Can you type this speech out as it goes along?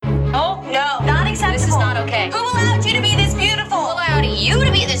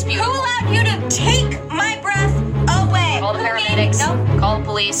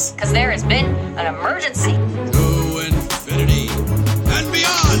because there has been an emergency. To infinity and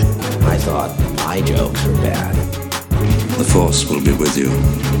beyond. I thought my jokes were bad. The Force will be with you,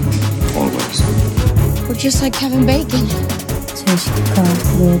 always. We're just like Kevin Bacon. 제시카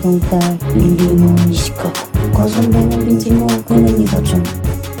외동딸 유리모 이시카 거선배는 빈티모 그는 이거죠.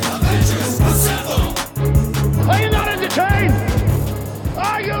 Are you not entertained?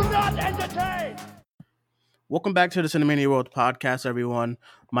 Are you not entertained? Welcome back to the Cinemania World Podcast, everyone.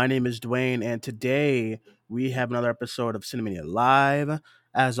 My name is Dwayne, and today we have another episode of Cinemania Live.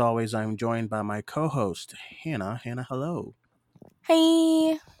 As always, I'm joined by my co-host, Hannah. Hannah, hello.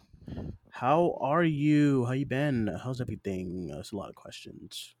 Hey. How are you? How you been? How's everything? That's a lot of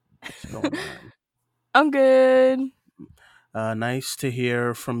questions. What's going on? I'm good. Nice to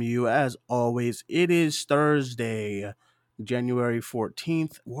hear from you. As always, it is Thursday, January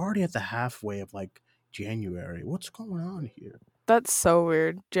 14th. We're already at the halfway of, January. What's going on here? That's so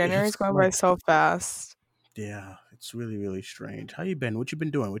weird. January's going by so fast. Yeah, it's really, really strange. How you been? What you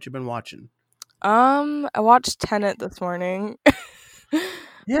been doing? What you been watching? I watched Tenet this morning.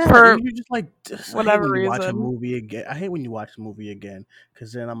 Yeah, for you just whatever I hate when you watch a reason. movie again. I hate when you watch a movie again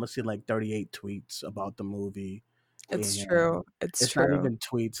because then I'm gonna see 38 tweets about the movie. It's and true. It's It's true. not even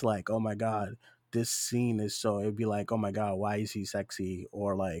tweets like, "Oh my god, this scene is so." It'd be like, "Oh my god, why is he sexy?"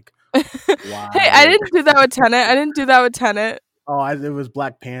 Or like, Hey, I didn't do that with Tenet. "Oh, it was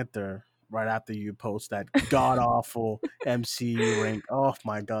Black Panther." Right after you post that god awful MCU rank. Oh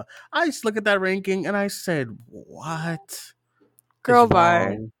my god, I just look at that ranking and I said, "What?" Girl, is bye.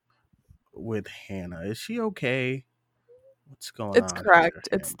 wrong with Hannah? Is she okay? What's going It's on? correct.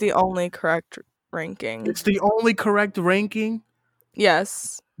 Here, It's the only correct ranking. It's the only correct ranking.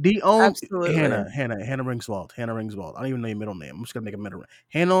 Yes. The only Absolutely. Hannah Ringswald. Hannah Ringswald. I don't even know your middle name. I'm just gonna make a middle name.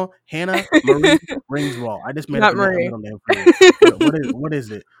 Hannah Marie Ringswald. I just made Not up a Marie. middle name for you. What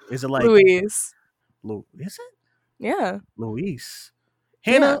is it? Is it like Louise. Is it Yeah. Louise?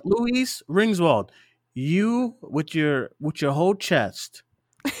 Hannah Louise Ringswald. You with your whole chest,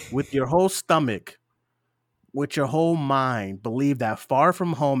 with your whole stomach, with your whole mind, believe that Far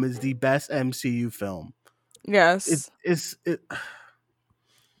From Home is the best MCU film. Yes. It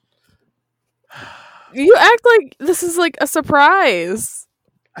You act like this is like a surprise.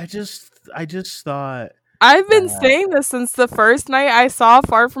 I just thought I've been saying this since the first night I saw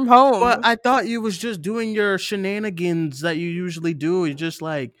Far From Home. But I thought you was just doing your shenanigans that you usually do. You're just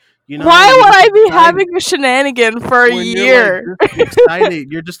like, why would I be having a shenanigan for a year?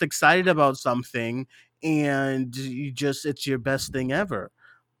 You're just excited about something, and it's your best thing ever.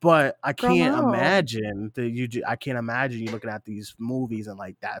 But I can't imagine that I can't imagine you looking at these movies and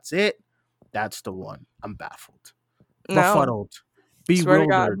like, that's it. That's the one. I'm baffled, befuddled,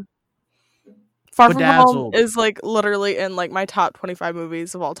 bewildered. Far From Home is literally in my top 25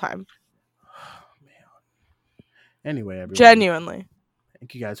 movies of all time. Oh, man. Anyway, everyone. Genuinely.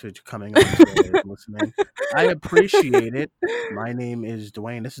 Thank you guys for coming on today and listening. I appreciate it. My name is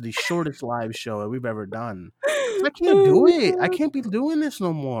Dwayne. This is the shortest live show that we've ever done. I can't do it. I can't be doing this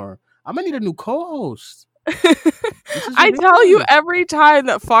no more. I'm gonna need a new co-host. I tell you every time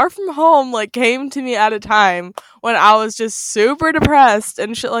that Far From Home came to me at a time when I was just super depressed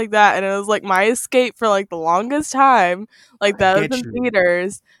and shit like that, and it was my escape for the longest time. That was in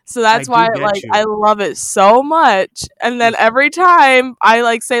theaters, so that's why I love it so much. And then every time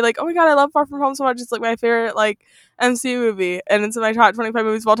I say oh my god, I love Far From Home so much, it's my favorite MCU movie, and it's in my top 25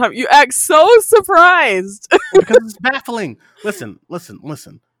 movies of all time. You act so surprised because it's baffling. Listen.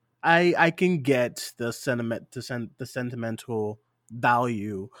 I can get the sentimental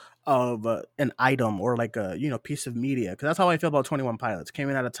value of an item or a piece of media, because that's how I feel about 21 Pilots.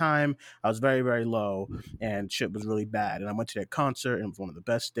 Came in at a time I was very, very low and shit was really bad, and I went to that concert and it was one of the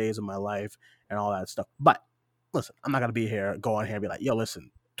best days of my life and all that stuff. But listen, I'm not gonna go on here and be like, yo,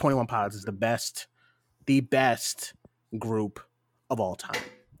 listen, 21 Pilots is the best group of all time.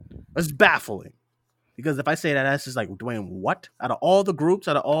 It's baffling. Because if I say that, that's just Dwayne, what? Out of all the groups,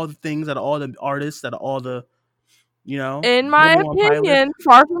 out of all the things, out of all the artists, out of all the, in my opinion,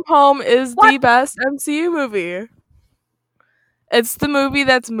 Far From Home is the best MCU movie. It's the movie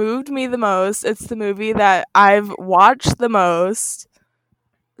that's moved me the most. It's the movie that I've watched the most.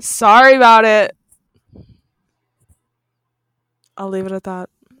 Sorry about it. I'll leave it at that.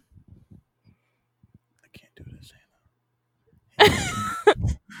 I can't do this,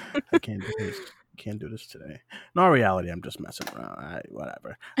 Hannah. I can't do this. Can't do this today. In all reality, I'm just messing around.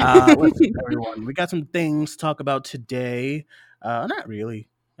 Whatever. Listen, everyone, we got some things to talk about today. Not really,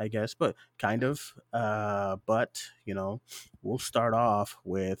 I guess, but kind of. But we'll start off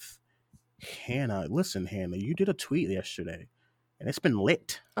with Hannah. Listen, Hannah, you did a tweet yesterday, and it's been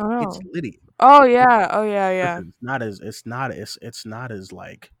lit. It's Oh. litty. Oh yeah. Oh yeah. Yeah. Listen, it's not as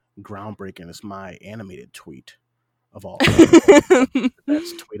like groundbreaking as my animated tweet of all time. The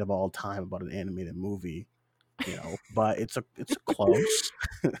best tweet of all time about an animated movie, but it's close.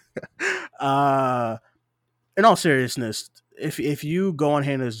 uh in all seriousness, if you go on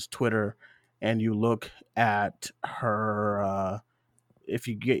Hannah's Twitter and you look at her, if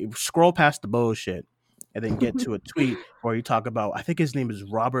you scroll past the bullshit and then get to a tweet where you talk about, I think his name is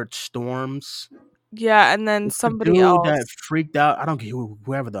Robert Storms. Yeah, and then It's the somebody dude that else. freaked out. I don't care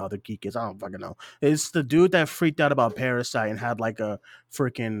whoever the other geek is. I don't fucking know. It's the dude that freaked out about Parasite and had like a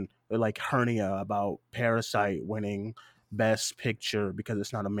freaking like hernia about Parasite winning Best Picture because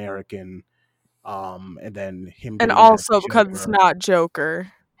it's not American. And then him And getting mad at also because it's Joker. not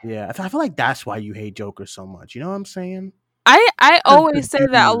Joker. Yeah, I feel like that's why you hate Joker so much. You know what I'm saying? I The always say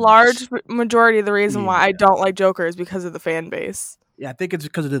that a dudes. large majority of the reason why I Yeah. don't like Joker is because of the fan base. Yeah, I think it's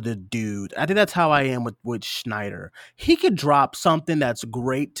because of the dude. I think that's how I am with Schneider. He could drop something that's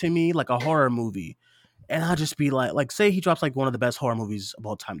great to me, like a horror movie, and I'll just be like, say he drops like one of the best horror movies of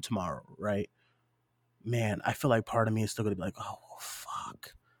all time tomorrow, right? Man, I feel like part of me is still gonna be like, oh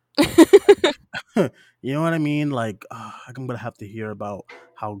fuck. You know what I mean? Like, I'm gonna have to hear about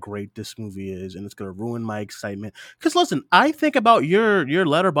how great this movie is, and it's gonna ruin my excitement. Because listen, I think about your your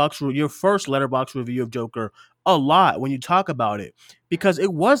first letterbox review of Joker a lot when you talk about it, because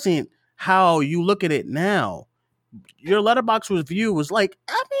it wasn't how you look at it now. Your letterbox review was like,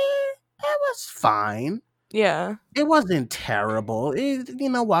 I mean, it was fine. Yeah. It wasn't terrible.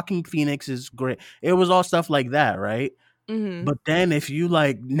 Walking Phoenix is great. It was all stuff like that, right? Mm-hmm. But then if you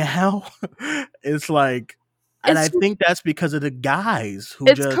like now, it's like, and I It's think that's because of the guys who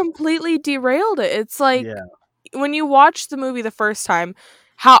it's just, completely derailed it. It's like yeah. when you watch the movie the first time,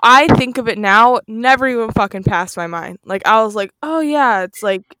 how I think of it now never even fucking passed my mind. Like I was like, oh yeah, it's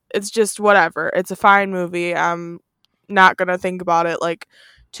like it's just whatever. It's a fine movie. I'm not gonna think about it like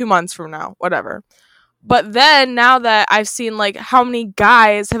 2 months from now, whatever. But then now that I've seen like how many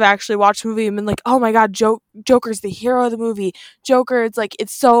guys have actually watched the movie and been like, oh my god, Joker's the hero of the movie. Joker, it's like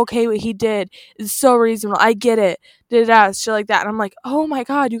it's so okay what he did. It's so reasonable. I get it. Shit like that. And I'm like, oh my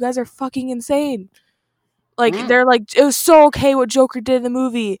god, you guys are fucking insane. Like they're like, it was so okay what Joker did in the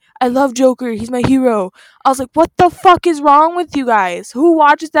movie. I love Joker. He's my hero. I was like, what the fuck is wrong with you guys? Who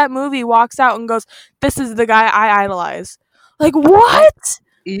watches that movie, walks out and goes, this is the guy I idolize? Like what?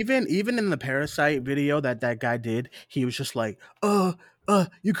 Even in the Parasite video that guy did, he was just like,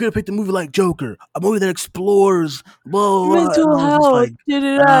 you could have picked a movie like Joker, a movie that explores blah, blah, blah. Mental And I was just health. like,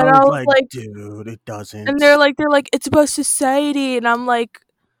 Da-da-da. and I And I was was like, like, dude, it doesn't. and they're like, it's about society, and I'm like,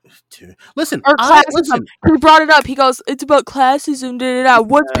 Dude. Listen, or classism. listen. He brought it up. He goes, it's about classism. Da-da-da.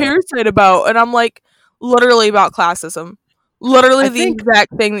 What's Parasite about? And I'm like, literally about classism. Literally the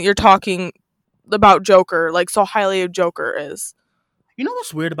exact thing that you're talking about Joker, like so highly of Joker is. You know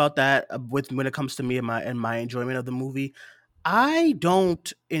what's weird about that when it comes to me and my enjoyment of the movie? I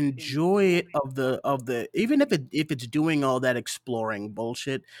don't enjoy it of the even if it's doing all that exploring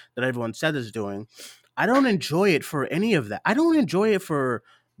bullshit that everyone says it's doing. I don't enjoy it for any of that. I don't enjoy it for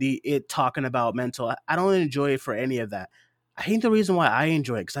it talking about mental. I don't enjoy it for any of that. I think the reason why I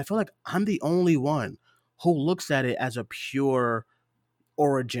enjoy it because I feel like I'm the only one who looks at it as a pure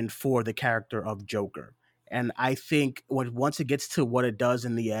origin for the character of Joker. And I think once it gets to what it does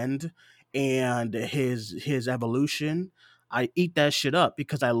in the end and his evolution, I eat that shit up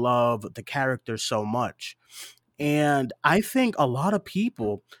because I love the character so much. And I think a lot of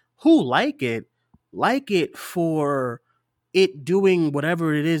people who like it for it doing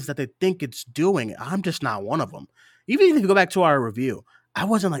whatever it is that they think it's doing. I'm just not one of them. Even if you go back to our review, I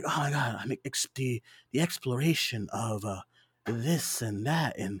wasn't like, oh my god, I mean, the exploration of this and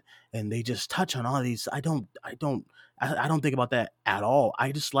that, and they just touch on all these. I don't think about that at all.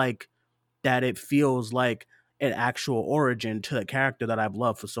 I just like that it feels like an actual origin to the character that I've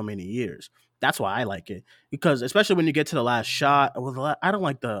loved for so many years. That's why I like it, because especially when you get to the last shot, I don't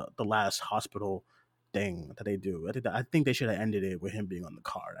like the last hospital thing that they do. I think they should have ended it with him being on the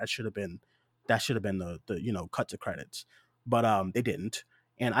car. That should have been the cut to credits, but they didn't.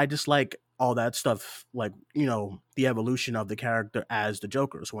 And I just like all that stuff, like the evolution of the character as the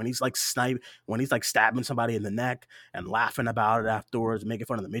Joker. So when he's like when he's like stabbing somebody in the neck and laughing about it afterwards, making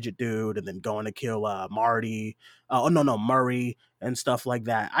fun of the midget dude, and then going to kill Marty, Murray and stuff like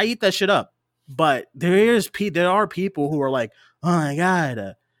that. I eat that shit up. But there are people who are like, oh my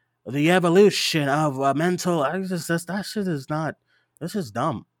god, the evolution of mental. That shit is not. This is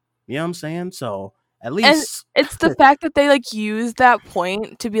dumb. You know what I'm saying? So At And least, it's the fact that they, like, use that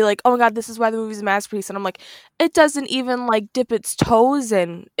point to be like, "Oh my god, this is why the movie's a masterpiece," and I'm like, it doesn't even, like, dip its toes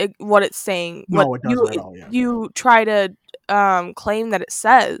in what it's saying, what no, it doesn't at all. Yeah, you try to, claim that it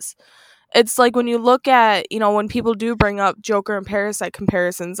says. It's like when you look at, when people do bring up Joker and Parasite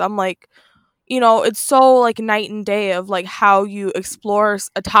comparisons, I'm like, it's so, like, night and day of, like, how you explore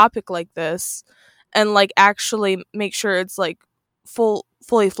a topic like this and, like, actually make sure it's, like,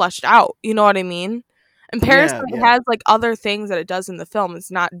 fully fleshed out, you know what I mean? And yeah, Parasite yeah, has, like, other things that it does in the film.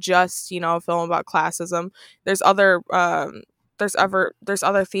 It's not just, a film about classism. There's other, there's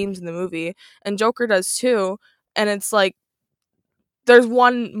other themes in the movie, and Joker does too, and it's like there's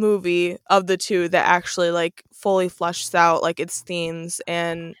one movie of the two that actually, like, fully fleshes out, like, its themes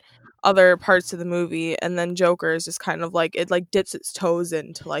and other parts of the movie, and then Joker is just kind of like it, like, dips its toes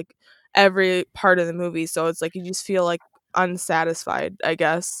into, like, every part of the movie, so it's like you just feel, like, unsatisfied, I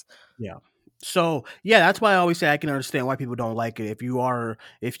guess. yeah. So yeah, that's why I always say I can understand why people don't like it. If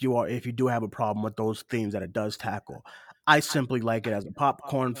you do have a problem with those themes that it does tackle, I simply like it as a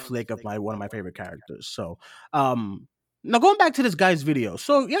popcorn flick of my one of my favorite characters. So, um, now going back to this guy's video.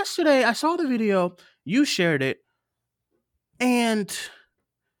 So yesterday I saw the video, you shared it, and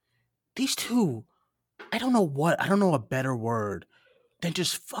these two, I don't know a better word than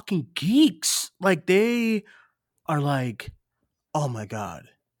just fucking geeks. Like they are like, oh my god,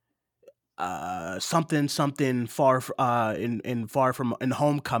 something in far from in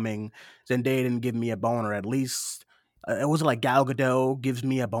Homecoming, Zendaya didn't give me a boner. At least it was like Gal Gadot gives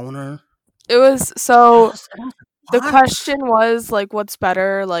me a boner. It was And so I was like, the what? question was, like, what's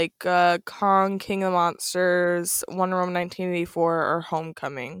better, like, Kong, King of the Monsters, Wonder Woman 1984, or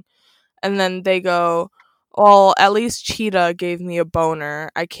Homecoming? And then they go, well, at least Cheetah gave me a boner.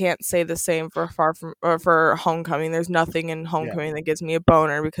 I can't say the same for Far From or for Homecoming. There's nothing in Yeah. Homecoming that gives me a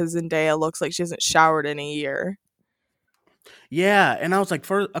boner because Zendaya looks like she hasn't showered in a year. Yeah, and I was like,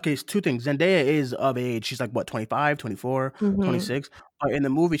 first, okay, it's two things. Zendaya is of age. She's like, what, 25, 24, Mm-hmm. 26. In the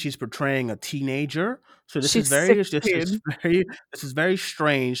movie, she's portraying a teenager. So She's 16. this is very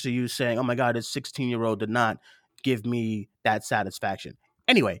strange to you saying, oh my God, this 16-year-old did not give me that satisfaction.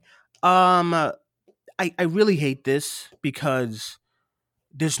 Anyway, I really hate this because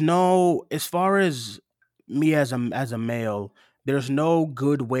there's no, as far as me as a male, there's no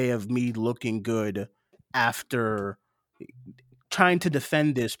good way of me looking good after trying to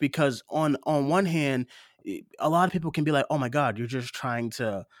defend this, because on one hand, a lot of people can be like, "Oh my god, you're just trying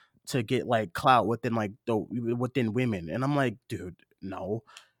to get like clout within like the within women," and I'm like, "Dude, no."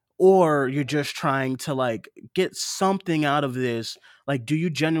 Or you're just trying to like get something out of this. Like, do you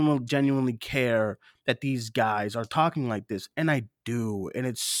genuinely care that these guys are talking like this? And I do, and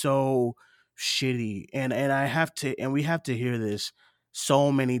it's so shitty, and I have to, and we have to hear this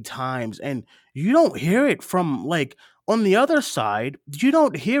so many times, and you don't hear it from like on the other side, you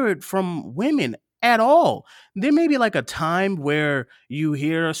don't hear it from women at all. There may be like a time where you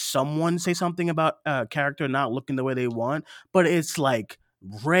hear someone say something about a character not looking the way they want, but it's like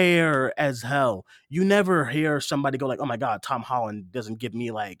rare as hell. You never hear somebody go like, "Oh my god, Tom Holland doesn't give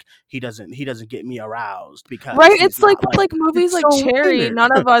me like he doesn't get me aroused because Right? he's It's like not with, like." like, movies It's like so Cherry, weird.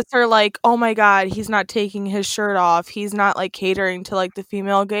 none of us are like, "Oh my god, he's not taking his shirt off. He's not, like, catering to, like, the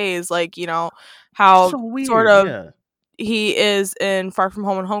female gaze," like, how So sort weird, of yeah. he is in Far From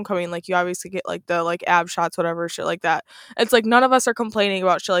Home and Homecoming. Like, you obviously get, like, the, like, ab shots, whatever, shit like that. It's like none of us are complaining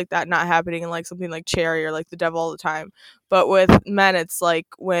about shit like that not happening in, like, something like Cherry or, like, The Devil All the Time. But with men, it's like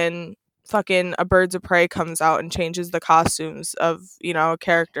when fucking A Birds of Prey comes out and changes the costumes of, a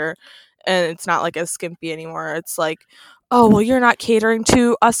character, and it's not, like, as skimpy anymore. It's like, "Oh, well, you're not catering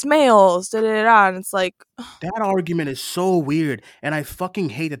to us males, da da da," and it's like, That argument is so weird, and I fucking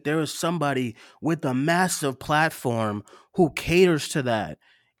hate that there is somebody with a massive platform who caters to that.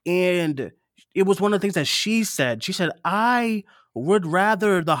 And it was one of the things that she said. She said, "I would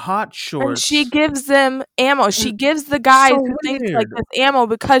rather the hot and she shorts." gives them ammo. She And gives the so guys who think like weird. this ammo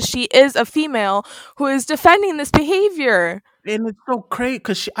because she is a female who is defending this behavior. And it's so crazy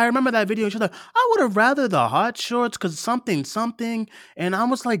because I remember that video. She's like, "I would have rather the hot shorts because something, something." And I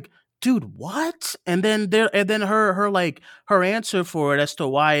was like, "Dude, what?" And then her like her answer for it as to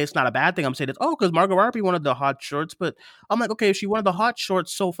why it's not a bad thing. I'm saying it's, "Oh, because Margot Robbie wanted the hot shorts." But I'm like, okay, if she wanted the hot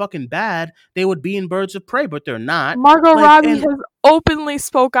shorts so fucking bad, they would be in Birds of Prey, but they're not. Margot Like, Robbie and has openly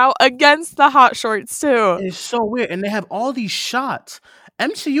spoke out against the hot shorts too. it's so weird. And they have all these shots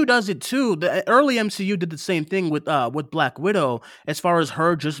MCU does it too. The early MCU did the same thing with Black Widow, as far as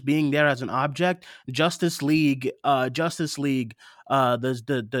her just being there as an object. Justice League, the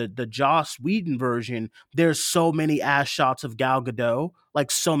Joss Whedon version. There's so many ass shots of Gal Gadot,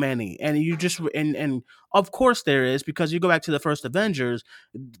 like so many, and you just and of course there is, because you go back to the first Avengers,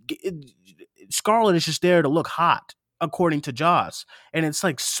 Scarlet is just there to look hot, according to Joss, and it's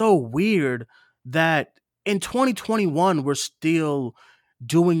like so weird that in 2021 we're still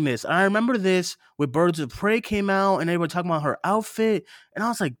doing this. I remember this with Birds of Prey came out and they were talking about her outfit, and I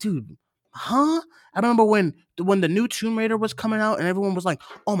was like, dude, huh? I remember when the new Tomb Raider was coming out and everyone was like,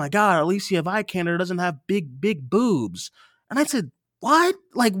 oh my god, Alicia Vikander doesn't have big boobs. And I said, what?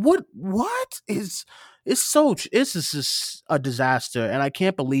 Like what is it's just a disaster, and I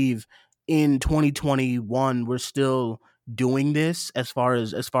can't believe in 2021 we're still doing this as far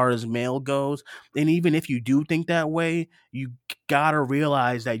as male goes. And even if you do think that way, you gotta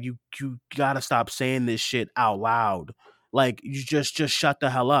realize that you gotta stop saying this shit out loud. Like, you just shut the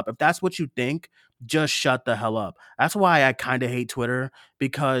hell up. If that's what you think, just shut the hell up. That's why I kind of hate Twitter,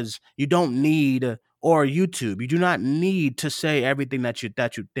 because you don't need, or YouTube, you do not need to say everything that you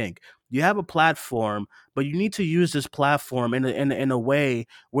think. You have a platform, but you need to use this platform in a way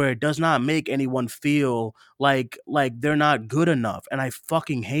where it does not make anyone feel like they're not good enough. And I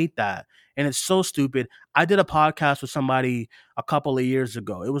fucking hate that. And it's so stupid. I did a podcast with somebody a couple of years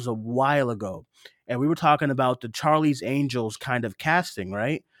ago. It was a while ago. And we were talking about the Charlie's Angels kind of casting,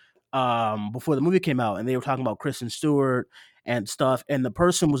 right? Before the movie came out, and they were talking about Kristen Stewart and stuff. And the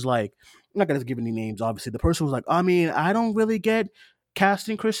person was like, I'm not gonna give any names, obviously. The person was like, I mean, I don't really get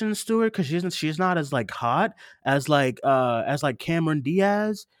casting Kristen Stewart because she's not as like hot as like Cameron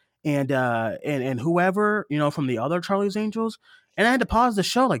Diaz and whoever, from the other Charlie's Angels. And I had to pause the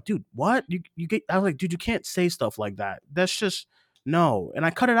show, like, dude, what? You get I was like, dude, you can't say stuff like that. That's just no. And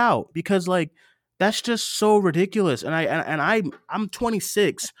I cut it out because, like, that's just so ridiculous. I'm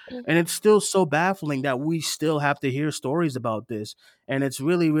 26, and it's still so baffling that we still have to hear stories about this. And it's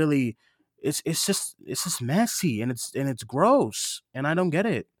really it's just messy, and it's gross, and I don't get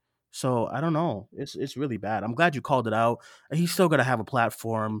it. So I don't know. It's really bad. I'm glad you called it out. He's still gonna have a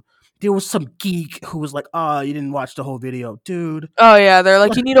platform. There was some geek who was like, "Oh, you didn't watch the whole video, dude." Oh yeah, they're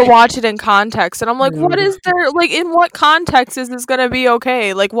like, you need to watch it in context, and I'm like, what is there? Like, in what context is this gonna be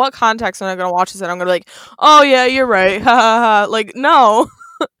okay? Like, what context am I gonna watch this? And I'm gonna be like, oh yeah, you're right, ha ha ha. Like, no,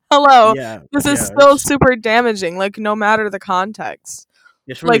 hello, Yeah, this is yeah, still super damaging. Like, no matter the context.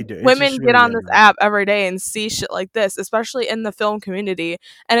 it's really Like, do. It's women just get really on this damaging. app every day and see shit like this, especially in the film community,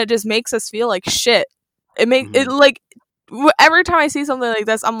 and it just makes us feel like shit. It it Mhm. like every time I see something like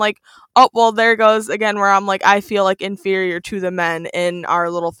this, I'm like, oh well, there goes again where I'm like, I feel like inferior to the men in our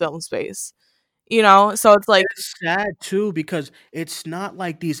little film space, So it's like, It's sad too, because it's not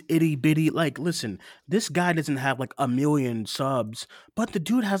like these itty bitty, like, listen, this guy doesn't have like a million subs, but the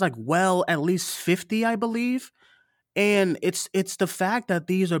dude has like, well, at least 50, I believe. And it's the fact that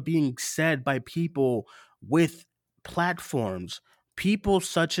these are being said by people with platforms, people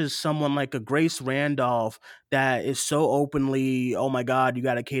such as someone like a Grace Randolph, that is so openly, oh my god, you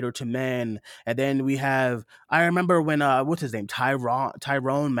got to cater to men. And then we have, I remember when what's his name,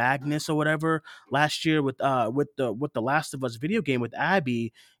 Tyrone Magnus or whatever, last year with the Last of Us video game with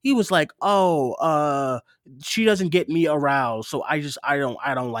Abby. He was like, oh, she doesn't get me aroused, so I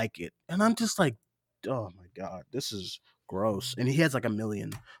don't like it. And I'm just like, oh my god, this is gross. And he has like a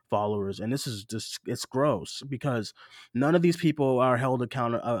million followers, and this is just, it's gross, because none of these people are held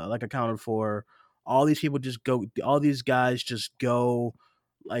accounted for. All these people just go, all these guys just go.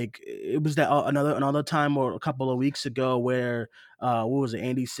 Like, it was that another time, or a couple of weeks ago, where what was it,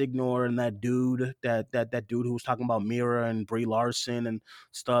 Andy Signor and that dude, that dude who was talking about Mira and Brie Larson and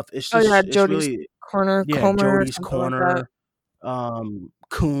stuff. It's oh yeah, just, it's Jody's really, corner, yeah, Comer or Jody's something like that. Corner,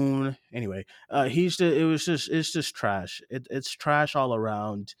 Coon. Anyway, it's just trash. It's trash all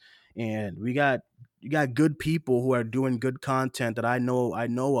around. And you got good people who are doing good content that I know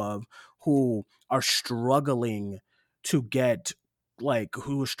of, who are struggling to get,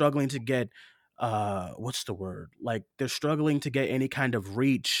 who are struggling to get, what's the word, like, they're struggling to get any kind of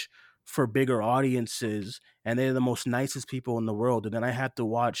reach for bigger audiences, and they're the most nicest people in the world. And then I have to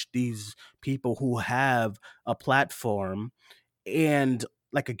watch these people who have a platform, and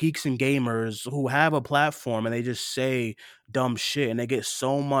like a Geeks and Gamers, who have a platform, and they just say dumb shit, and they get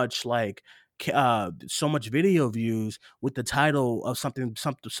so much video views with the title of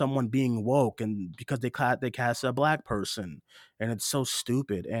someone being woke, and because they cast a black person. And it's so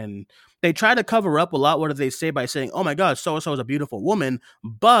stupid. And they try to cover up a lot. What do they say by saying, oh my god, so and so is a beautiful woman,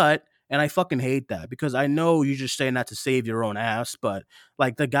 but, And I fucking hate that because I know you're just saying that to save your own ass. But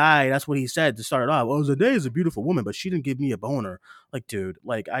like the guy, that's what he said to start it off. Well, Zendaya is a beautiful woman, but she didn't give me a boner. Like, dude,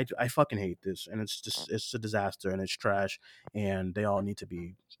 like I fucking hate this. And it's a disaster and it's trash. And they all need to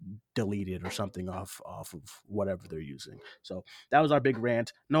be deleted or something off of whatever they're using. So that was our big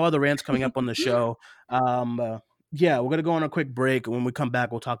rant. No other rants coming up on the show. Yeah, we're gonna go on a quick break. When we come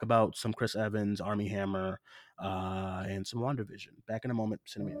back, we'll talk about some Chris Evans, Army Hammer, and some WandaVision. Back in a moment.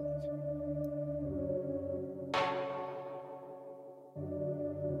 Cinemania Live.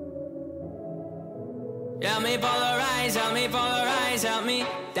 Help me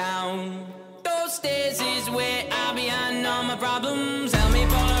down. Those stairs is where I behind all my problems. Help me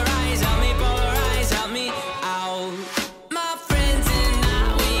polarize, help me out. My friends and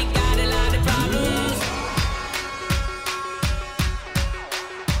I, we got a lot of problems.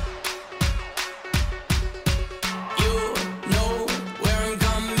 You know where I'm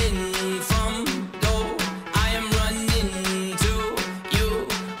coming from, though I am running to you.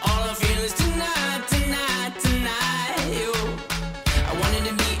 All I feel is tonight, tonight, tonight. You, I wanted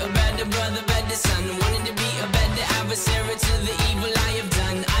to be a better brother, better son. Wanted to be a better adversary to the evil I have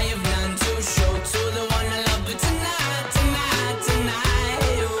done. I have none to show to the one I love. But tonight, tonight, tonight,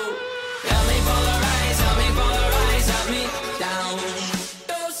 you help me polarize, help me down.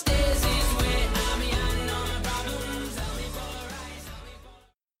 Those stairs is where I'm behind all my problems. Help me polarize, help me polarize.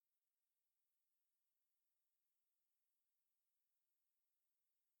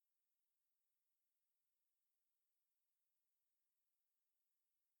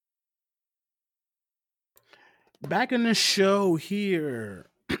 Back in the show here.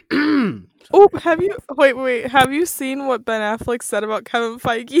 Oh, have you have you seen what Ben Affleck said about Kevin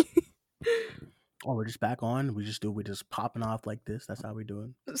Feige? Oh, we're just back on. We're just popping off like this. That's how we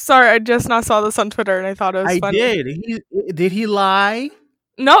doing. Sorry, I just now saw this on Twitter and I thought it was funny. Did he lie?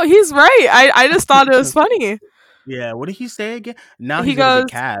 No, he's right. I just thought it was funny. Yeah, what did he say again? Now He he's gonna goes,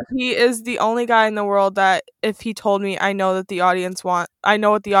 get cast. he is the only guy in the world that if he told me I know what the audience wants,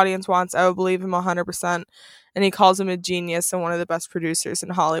 I would believe him 100%. And he calls him a genius and one of the best producers in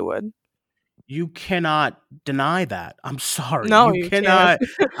Hollywood. You cannot deny that. I'm sorry. No, you you cannot.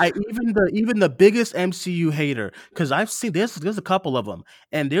 can't. Even the biggest MCU hater, because I've seen there's a couple of them,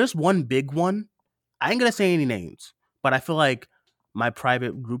 and there's one big one. I ain't gonna say any names, but I feel like my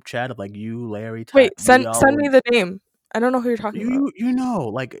private group chat of like you, Larry, Wait, send me the name. I don't know who you're talking about. You know,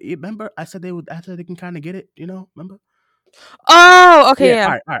 like remember I said they can kind of get it. You know, remember? Oh, okay,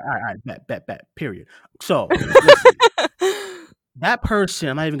 yeah. All right. Bet. Period. So listen, that person,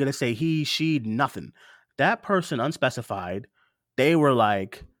 I'm not even gonna say he, she, nothing. That person, unspecified, they were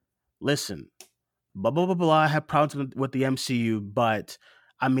like, listen, blah blah blah blah. I have problems with the MCU, but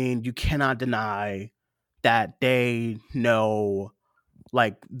I mean, you cannot deny that they know,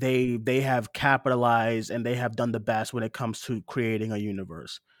 like they have capitalized and they have done the best when it comes to creating a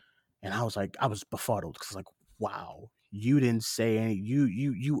universe. And I was befuddled because like, wow, you didn't say any.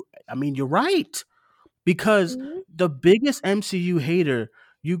 You. I mean, you're right. Because the biggest MCU hater,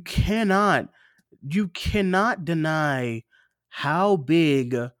 you cannot deny how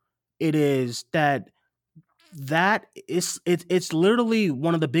big it is that it's literally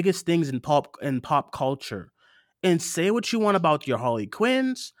one of the biggest things in pop culture. And say what you want about your Harley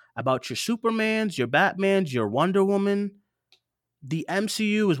Quinns, about your Supermans, your Batmans, your Wonder Woman. The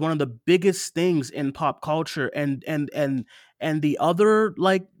MCU is one of the biggest things in pop culture, and the other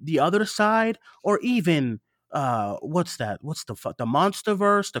side, or even what's that? What's the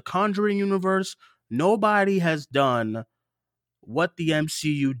MonsterVerse, the Conjuring universe? Nobody has done what the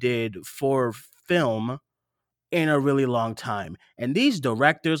MCU did for film in a really long time. And these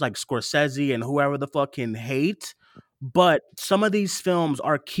directors like Scorsese and whoever the fuck can hate, but some of these films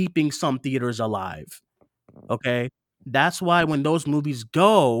are keeping some theaters alive. Okay? That's why when those movies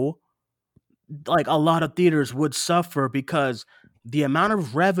go, like a lot of theaters would suffer because the amount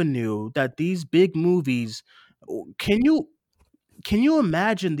of revenue that these big movies, can you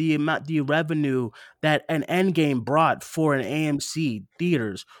imagine the revenue that an Endgame brought for an AMC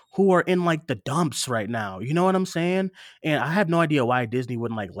theaters who are in like the dumps right now? You know what I'm saying? And I have no idea why Disney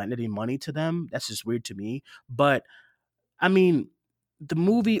wouldn't like lend any money to them. That's just weird to me. But I mean, the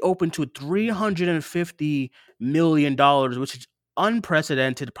movie opened to $350 million, which is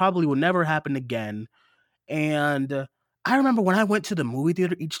unprecedented, probably will never happen again. And I remember when I went to the movie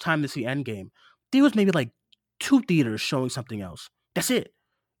theater each time to see Endgame, there was maybe like 2 theaters showing something else. That's it.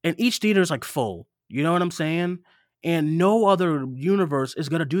 And each theater is like full. You know what I'm saying? And no other universe is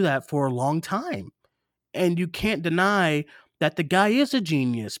going to do that for a long time. And you can't deny that the guy is a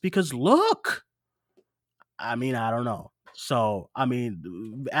genius because look, I mean, I don't know. So I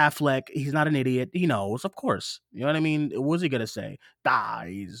mean, Affleck, he's not an idiot. He knows, of course. You know what I mean? What's he gonna say?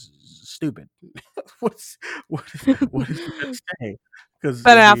 He's stupid. what's what? What is he gonna say? Because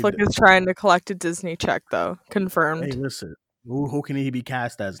Ben I Affleck mean, is trying to collect a Disney check, though. hey, Confirmed. listen, who can he be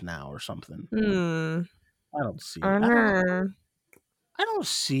cast as now or something? Hmm. I don't see. I I don't. know. I don't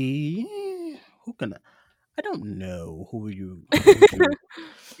see. Who can? I don't know who you. Who would you?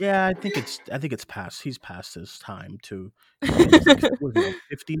 Yeah, I think it's past. He's past his time to. Yeah, he's like what is he, like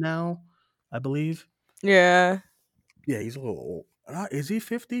 50 now, I believe. Yeah. Yeah, he's a little old. Is he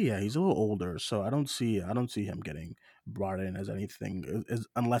 50? Yeah, he's a little older. So I don't see him getting brought in as anything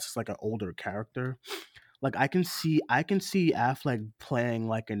unless it's like an older character. Like I can see Affleck playing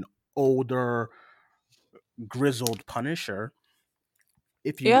like an older grizzled Punisher Yeah,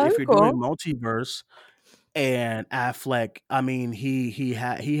 if that'd be you're doing cool. multiverse. And Affleck, I mean, he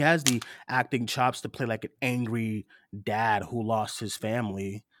has the acting chops to play like an angry dad who lost his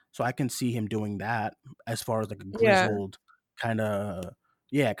family. So I can see him doing that as far as like a Yeah. grizzled kind of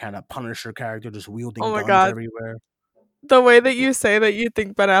kind of Punisher character just wielding Oh my guns god. everywhere. The way that you say that you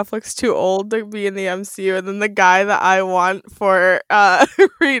think Ben Affleck's too old to be in the MCU, and then the guy that I want for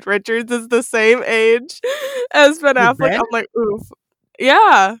Reed Richards is the same age as Ben With Affleck, Ben, I'm like, oof.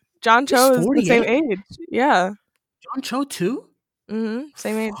 Yeah, John he's Cho is the same 48. age. Yeah. John Cho too.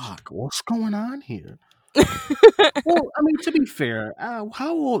 Same age. Fuck, what's going on here? Well, I mean, to be fair,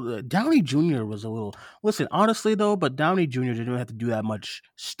 how old Downey Jr. was a little. Listen, honestly though, but Downey Jr. didn't have to do that much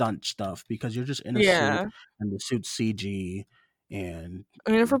stunt stuff because you're just in a suit Yeah. and the suit's CG, and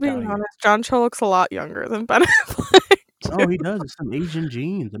I mean, if we're being Downey. honest, John Cho looks a lot younger than Ben Affleck. No, he does. It's some Asian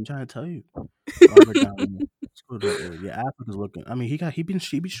genes. I'm trying to tell you, Robert Downey. Yeah, Affleck is looking. I mean,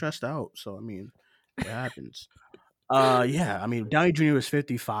 he be stressed out. So I mean, it happens. Yeah, I mean, Downey Jr. is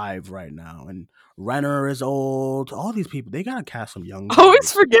 55 right now, and Renner is old. All these people, they gotta cast some young I always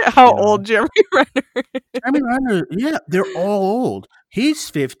guys. forget how You know, old Jeremy Renner is. Jeremy Renner, yeah, they're all old. He's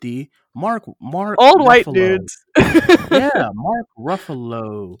 50. Mark Old white Ruffalo, dudes. yeah, Mark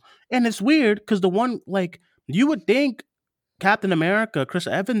Ruffalo, and it's weird because the one like you would think Captain America, Chris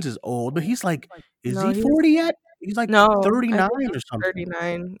Evans is old, but he's like, is No, he he's 40 yet? He's like no, I 39 think or he's something.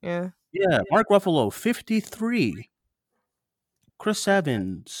 39. Yeah. Yeah, Mark Ruffalo, 53. Chris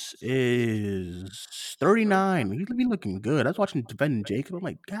Evans is 39. He's been looking good. I was watching Defending Jacob. I'm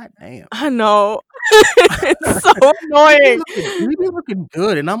like, God damn. I know. It's so He annoying. be looking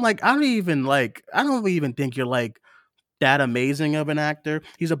good. And I'm like, I don't even think you're like that amazing of an actor.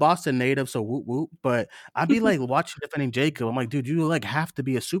 He's a Boston native, so whoop whoop. But I'd be like watching Defending Jacob. I'm like, dude, you like have to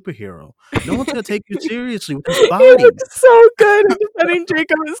be a superhero. No one's gonna take you seriously with this He body. looks so good. Defending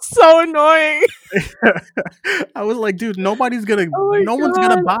Jacob is so annoying. I was like, dude, no one's gonna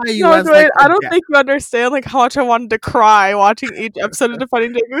God. buy you No, as Dwayne, like I don't think you understand like how much I wanted to cry watching each episode of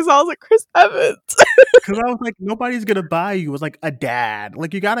Defending Jacob because I was like, Chris Evans. because I was like, nobody's gonna buy you as like a dad.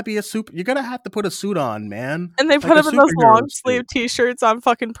 Like you gotta be you're gonna have to put a suit on, man. And they like put him in those superhero long sleeve t-shirts on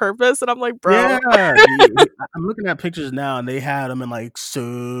fucking purpose, and I'm like, bro. Yeah, I'm looking at pictures now, and they had them in like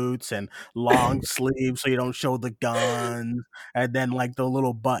suits and long sleeves, so you don't show the guns, and then like the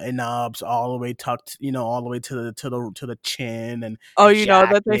little button ups all the way tucked, all the way to the chin, and Oh, you know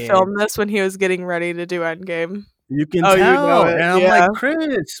that they jacket. filmed this when he was getting ready to do Endgame. You can Oh, you tell, know it, and I'm yeah. like,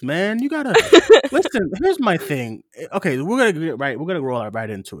 Chris, man, you gotta listen. Here's my thing. Okay, we're gonna get right. We're gonna roll right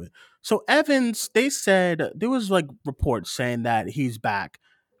into it. So Evans, they said there was like reports saying that he's back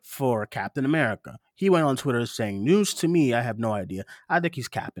for Captain America. He went on Twitter saying, "News to me. I have no idea. I think he's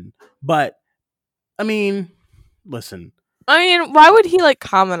capping." But I mean, listen. I mean, why would he like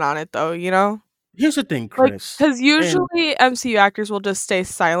comment on it though? You know. Here's the thing, Chris. Because usually MCU actors will just stay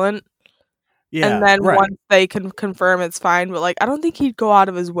silent. Yeah, and then right. once they can confirm it's fine, but like I don't think he'd go out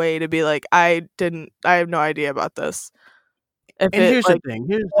of his way to be like, I have no idea about this. If And it here's like the thing.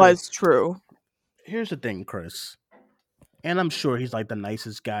 was true. Here's the thing, Chris. And I'm sure he's like the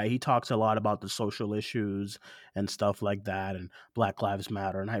nicest guy. He talks a lot about the social issues and stuff like that and Black Lives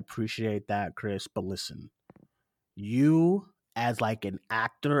Matter. And I appreciate that, Chris. But listen, you as like an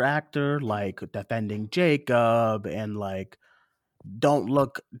actor, like Defending Jacob and like Don't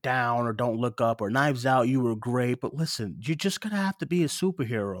Look Down or Don't Look Up or Knives Out, you were great. But listen, you're just going to have to be a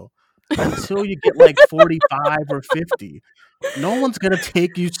superhero until you get like 45 or 50. No one's gonna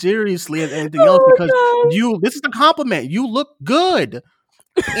take you seriously as anything else because this is a compliment. You look good,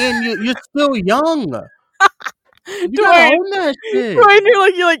 and you're still young. You gotta own that shit.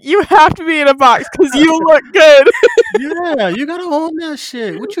 Dwayne, you have to be in a box because you look good. Yeah, you gotta own that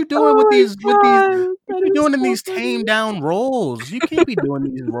shit. What you doing with these? What you doing in these tamed down roles? You can't be doing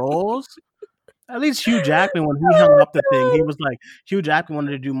these roles. At least Hugh Jackman, when he hung up the thing, he was like Hugh Jackman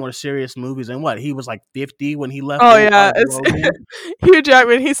wanted to do more serious movies, and what he was like 50 when he left. Oh yeah, it's Logan. Hugh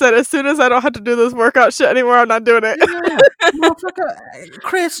Jackman. He said, "As soon as I don't have to do this workout shit anymore, I'm not doing it." Yeah, motherfucker,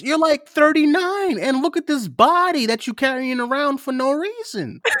 Chris, you're like 39, and look at this body that you carrying around for no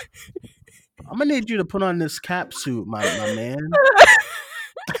reason. I'm gonna need you to put on this cap suit, my man.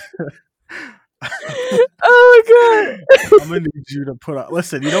 Oh I'm gonna need you to put on.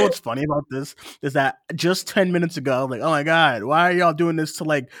 Listen, you know what's funny about this is that just 10 minutes ago, like, oh my god, why are y'all doing this to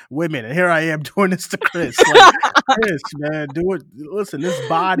like women? And here I am doing this to Chris. Like, Chris, man, do it. Listen, this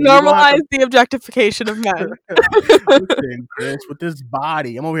body. Normalize the objectification of men. Listen, Chris, with this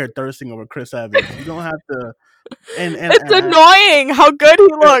body, I'm over here thirsting over Chris Evans. You don't have to. And it's annoying how good he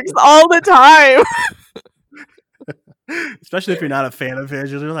looks all the time. Especially if you're not a fan of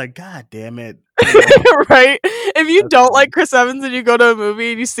his, you're like, God damn it. Right? If you don't like Chris Evans and you go to a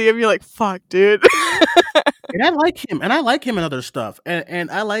movie and you see him, you're like, fuck, dude. And I like him, in other stuff,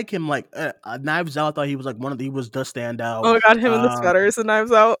 and I like him like Knives Out. I thought he was like he was the standout. Oh my god, him and the sweaters and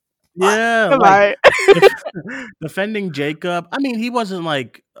Knives Out. Yeah, like defending Jacob. I mean, he wasn't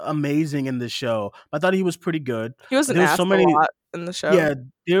like amazing in the show. I thought he was pretty good. He was an ass a lot in the show. Yeah,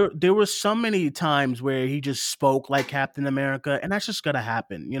 there were so many times where he just spoke like Captain America, and that's just gonna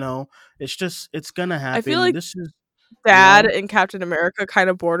happen. You know, it's gonna happen. I feel like this is Dad and Captain America kind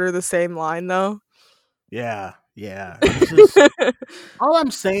of border the same line, though. Yeah. All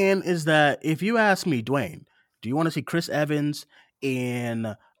I'm saying is that if you ask me, Dwayne, do you want to see Chris Evans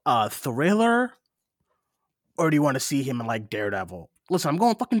in Thriller, or do you want to see him in like Daredevil? Listen, I'm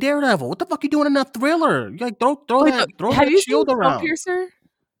going fucking Daredevil. What the fuck you doing in that Thriller? You like throw that shield around.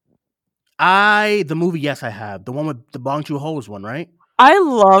 The movie, yes, I have the one with the Bong Joon-ho's one, right? I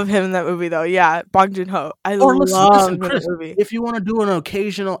love him in that movie, though. Yeah, Bong Joon-ho. Listen, Chris, if you want to do an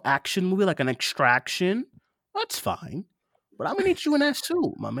occasional action movie like an Extraction, that's fine. But I'm gonna need you in that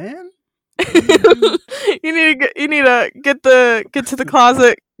suit, my man. You need to get to the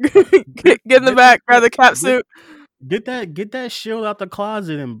closet, get in the back, grab the cap suit. Get that shield out the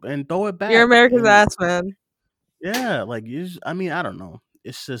closet and throw it back. You're America's ass, man. Yeah, like I mean, I don't know.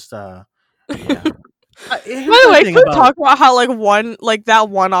 It's just yeah. By the way, can we talk about how that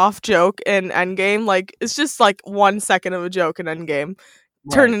one-off joke in Endgame, like it's just like 1 second of a joke in Endgame,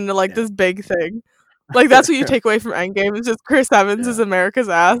 turned into this big thing. Like that's what you take away from Endgame. It's just Chris Evans is America's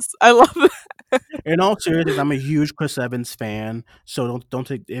ass. I love that. In all seriousness, I'm a huge Chris Evans fan. So don't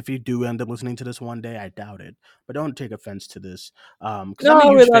take, if you do end up listening to this one day, I doubt it, but don't take offense to this. No,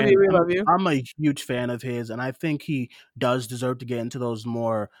 we love you. I'm a huge fan of his, and I think he does deserve to get into those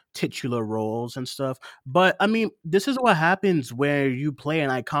more titular roles and stuff. But I mean, this is what happens where you play an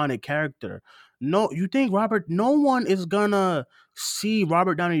iconic character. No, you think no one is gonna see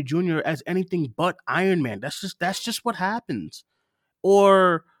Robert Downey Jr. as anything but Iron Man. That's just what happens.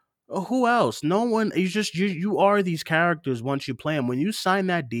 Or who else? No one. You are these characters once you play them. When you sign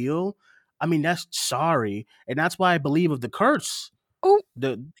that deal, I mean, that's sorry, and that's why I believe of the curse. Oh,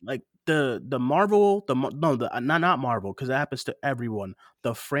 the Marvel, not Marvel, because it happens to everyone.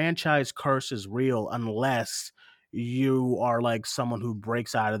 The franchise curse is real unless you are like someone who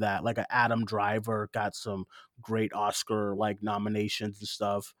breaks out of that, like an Adam Driver got some great Oscar nominations and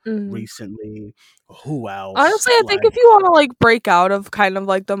stuff recently. Who else? Honestly, I think if you want to break out of kind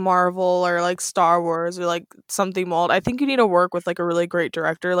of the Marvel or Star Wars or something mold, I think you need to work with a really great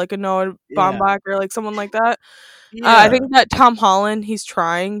director, like a Noah Baumbach or someone like that. Yeah. I think that Tom Holland, he's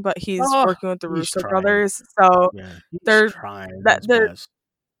trying, but he's working with the Russo brothers, so they're trying.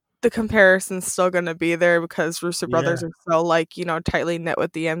 The comparison's still going to be there because Russo brothers are so tightly knit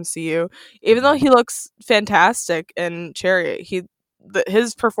with the MCU. Even though he looks fantastic in Chariot,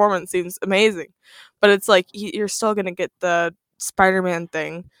 his performance seems amazing, but it's you're still going to get the Spider-Man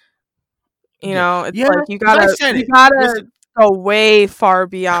thing. You know, it's you gotta go way far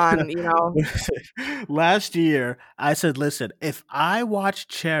beyond. You know, last year I said, listen, if I watch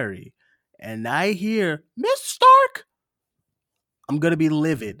Cherry and I hear Miss Stark, I'm going to be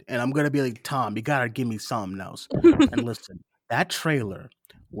livid, and I'm going to be like, Tom, you got to give me something else. And listen, that trailer,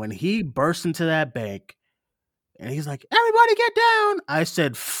 when he burst into that bank, and he's like, everybody get down, I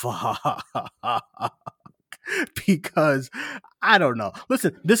said, fuck. Because, I don't know.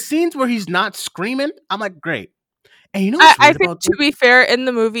 Listen, the scenes where he's not screaming, I'm like, great. And you know what's I think, to be fair, in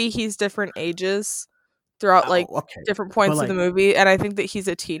the movie, he's different ages throughout, different points of the movie, and I think that he's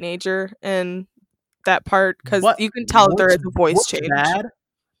a teenager, and that part, because you can tell there is a voice change.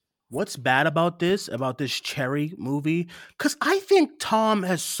 What's bad about this Cherry movie? Because I think Tom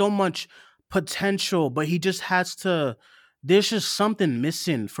has so much potential, but he just has to. There's just something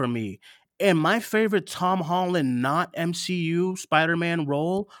missing for me. And my favorite Tom Holland, not MCU Spider-Man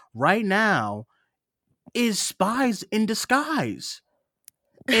role right now is Spies in Disguise.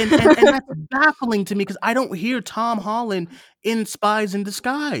 And that's baffling to me because I don't hear Tom Holland in Spies in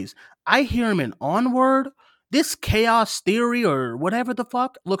Disguise. I hear him in Onward. This Chaos Theory or whatever the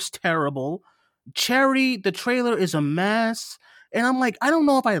fuck looks terrible. Cherry, the trailer is a mess. And I'm like, I don't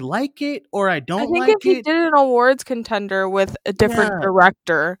know if I like it or I I don't think if like he it. did an awards contender with a different Yeah,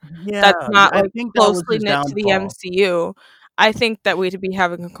 director yeah. that's not I like think that was closely his knit to the downfall. MCU, I think that we'd be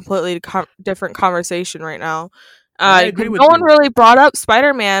having a completely different conversation right now. I agree Because with no one you. really brought up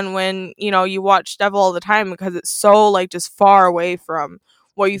Spider-Man when you watch Devil all the time because it's so like just far away from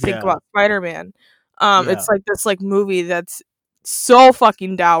what you think Yeah, about Spider-Man. yeah. It's like this like movie that's so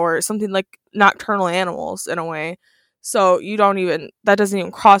fucking dour, something like Nocturnal Animals in a way. So that doesn't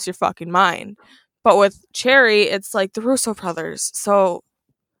even cross your fucking mind. But with Cherry, it's like the Russo brothers. So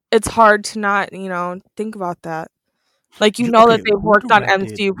it's hard to not, think about that. Like that Okay, they've who worked on directed?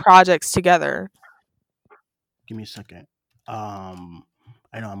 MCU projects together. Give me a second.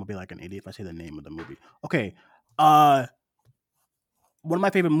 I know I'm gonna be like an idiot if I say the name of the movie. Okay, uh, one of my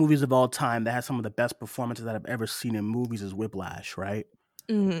favorite movies of all time that has some of the best performances that I've ever seen in movies is Whiplash. Right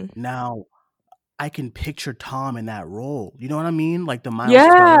Hmm. now, I can picture Tom in that role. You know what I mean? Like the Miles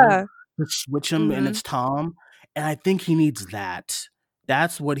Teller, Yeah. to switch him and Hmm. it's Tom, and I think he needs that.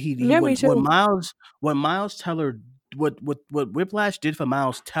 That's what he Yeah, me too. What Miles Teller what Whiplash did for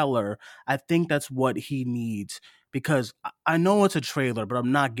Miles Teller. I think that's what he needs because I know it's a trailer, but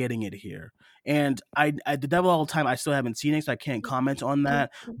I'm not getting it here. And I the devil all the time. I still haven't seen it, so I can't comment on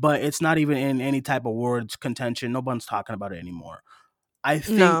that. But it's not even in any type of words contention. No one's talking about it anymore. I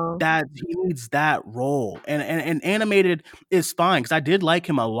think No. that he needs that role, and animated is fine because I did like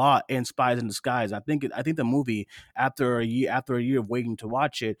him a lot in Spies in Disguise. I think the movie after a year of waiting to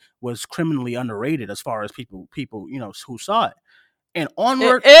watch it was criminally underrated as far as people who saw it. And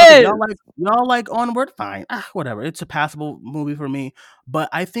It Onward, okay, is. y'all like Onward, fine, whatever. It's a passable movie for me, but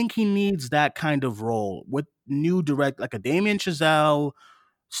I think he needs that kind of role with new like a Damien Chazelle,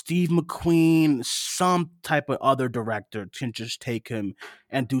 Steve McQueen, some type of other director can just take him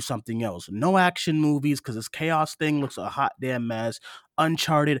and do something else. No action movies because this chaos thing looks a hot damn mess.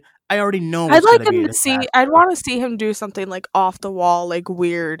 Uncharted, I already know I'd it's like gonna him be a to see. I'd disaster. want to see him do something like off the wall, like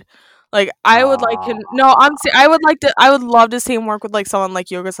weird. Like I would like Uh, him. No, I would like to. I would love to see him work with like someone like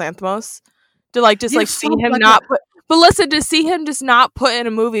Yorgos Lanthimos. To like just yeah, like see some him like a not put. But listen, to see him just not put in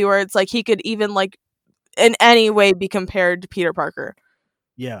a movie where it's like he could even like in any way be compared to Peter Parker.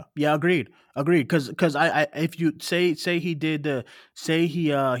 yeah, agreed. Because I if you say he did say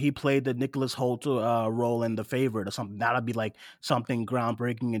he played the Nicholas Holt role in The Favorite or something, that'd be like something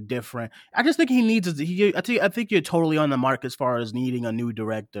groundbreaking and different. I just think he needs. I think you're totally on the mark as far as needing a new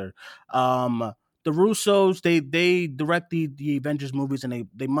director. The Russos they direct the Avengers movies and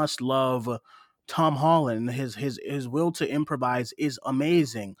they must love Tom Holland. His will to improvise is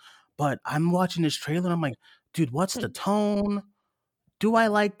amazing. But I'm watching this trailer and I'm like, dude, what's the tone? Do I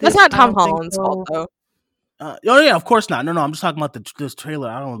like That's this? not I Tom don't think Holland's fault so. though. Oh yeah, of course not. No, I'm just talking about this trailer.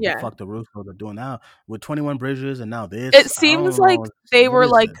 I don't know what the Yeah. fuck the Russos are doing now with 21 Bridges and now It this. I seems don't like know. they What were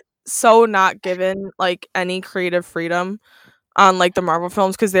is like this? so not given like any creative freedom on like the Marvel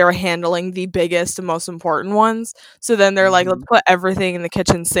films because they were handling the biggest and most important ones. So then they're like, let's Mhm. put everything in the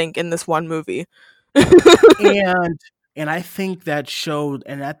kitchen sink in this one movie. And I think that showed,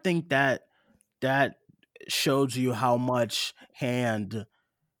 and I think that shows you how much hand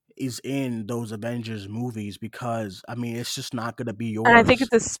is in those Avengers movies because I mean it's just not gonna be And I think yours.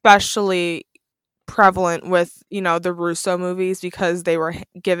 it's especially prevalent with the Russo movies because they were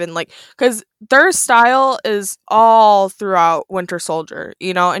given like because their style is all throughout Winter Soldier,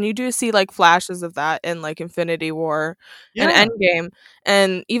 and you do see like flashes of that in like Infinity War and Yeah, Endgame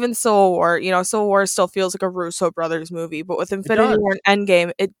and even Civil War. Civil War still feels like a Russo brothers movie, but with it Infinity does. War and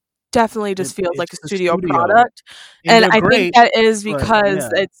Endgame, it definitely just feels like It's a the studio studio, product. and And they're I think great, that is but because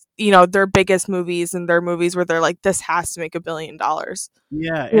yeah. it's their biggest movies and their movies where they're like this has to make $1 billion.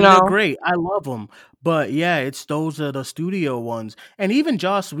 Yeah, You and they're know? great. I love them, but yeah, it's those are the studio ones, and even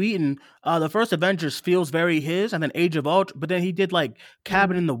Joss Whedon. The first Avengers feels very his, and then Age of Ultron. But then he did like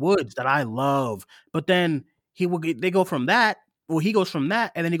Cabin Mhm. in the Woods that I love. But then they go from that. Well, he goes from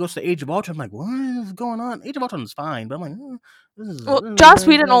that, and then he goes to Age of Ultron. I'm like, what is going on? Age of Ultron is fine, but I'm like, Well, this is Joss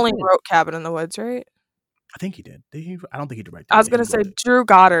Whedon only good. wrote Cabin in the Woods, right? I think he did. Did he? I don't think he directed I was it. gonna He say wrote it. Drew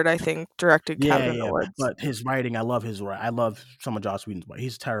Goddard, I think, directed Yeah, Cabin in the yeah, Woods. but his writing, I love I love some of Joss Whedon's writing.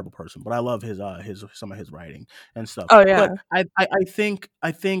 He's a terrible person, but I love his some of his writing and stuff. Oh yeah. But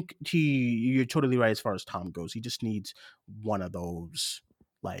I think you're totally right as far as Tom goes. He just needs one of those.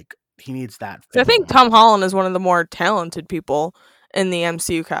 Like that I think film. Tom Holland is one of the more talented people in the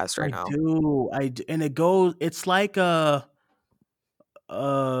MCU cast right now. And it goes. It's like I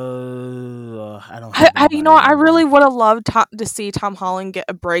don't I, have I you know, anybody I in really mind. would have loved to see Tom Holland get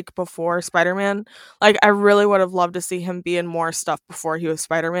a break before Spider-Man. Like, I really would have loved to see him be in more stuff before he was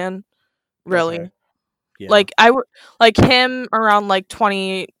Spider-Man. Okay. Really. Yeah. Like, I would like him around like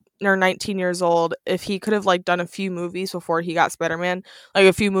 20 or 19 years old. If he could have like done a few movies before he got Spider-Man, like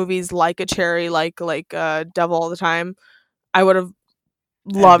a few movies like A Cherry, like Devil All the Time, I would have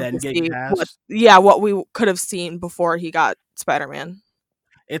And loved then to get see cast. what we could have seen before he got Spider-Man.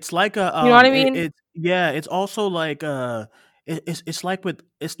 It's like a You know what I mean? it's yeah, it's also like it's like with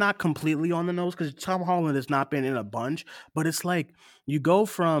it's not completely on the nose because Tom Holland has not been in a bunch, but it's like you go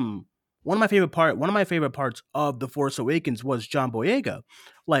from one of my favorite parts of The Force Awakens was John Boyega.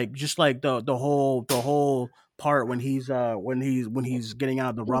 Like just like the whole part when he's getting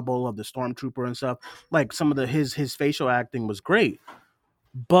out of the rubble of the stormtrooper and stuff. Like some of his facial acting was great.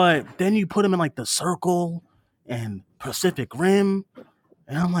 But then you put him in like The Circle and Pacific Rim,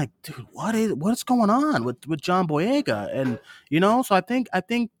 and I'm like, dude, what's going on with John Boyega? And so I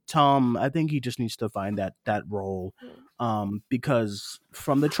think he just needs to find that role. Because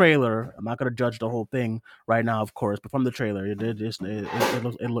from the trailer, I'm not gonna judge the whole thing right now, of course, but from the trailer,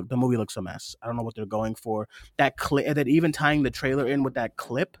 the movie looks a mess. I don't know what they're going for. That clip, and then even tying the trailer in with that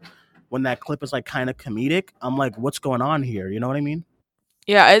clip, when that clip is like kind of comedic, I'm like, what's going on here? You know what I mean?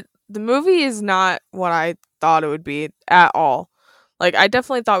 Yeah, the movie is not what I thought it would be at all. Like, I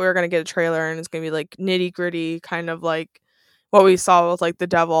definitely thought we were gonna get a trailer and it's gonna be like nitty gritty, kind of like what we saw with like The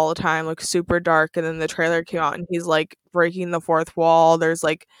Devil All the Time, like super dark. And then the trailer came out and he's like breaking the fourth wall. There's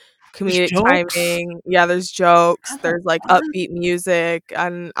like There's comedic jokes. timing. Yeah, there's jokes. How the There's like what? upbeat music,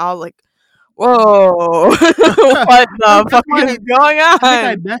 and I was like, "Whoa, what the That's fuck why is going I think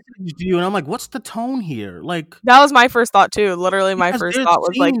I on?" messaged you, and I'm like, "What's the tone here?" Like, That was my first thought too. Literally, my because first there's thought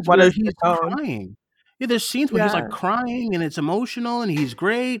was like, scenes "What where is the he's tone?" crying. Yeah, there's scenes where he's Yeah. like crying, and it's emotional, and he's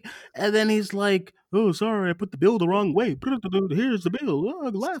great. And then he's like, "Oh, sorry, I put the bill the wrong way. Here's the bill.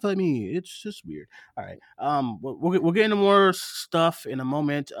 Oh, laugh at me." It's just weird. All right. We'll get into more stuff in a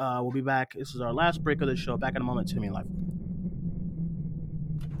moment. We'll be back. This is our last break of the show. Back in a moment. Cinemania Live.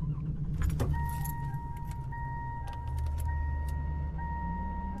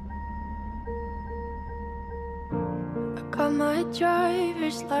 Got my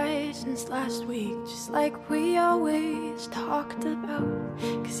driver's license last week, just like we always talked about.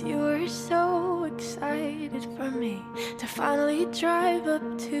 Cause you were so excited for me to finally drive up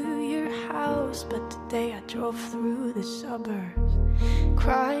to your house. But today I drove through the suburbs,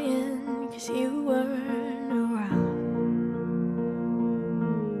 crying cause you weren't around.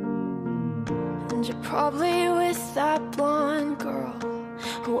 And you're probably with that blonde girl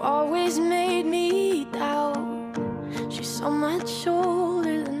who always made me doubt. She's so much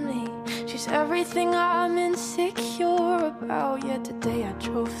older than me. She's everything I'm insecure about. Yet today I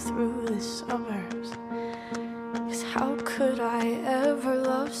drove through the suburbs. Cause how could I ever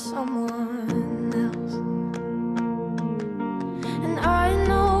love someone else? And I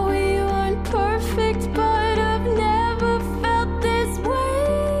know we weren't perfect, but I've never felt this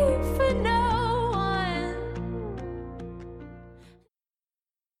way for no one.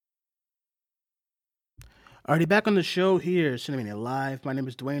 Alrighty, back on the show here, Cinemania Live. My name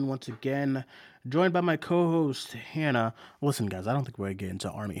is Dwayne once again, joined by my co-host Hannah. Listen, guys, I don't think we're gonna get into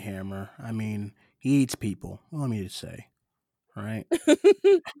Army Hammer. I mean, he eats people. What do you to say? All right,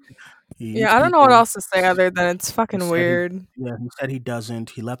 he eats Yeah, I don't know what people. else to say other than it's He fucking said he, weird. yeah, he said he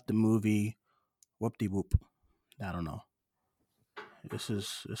doesn't. He left the movie. Whoop de whoop. I don't know. This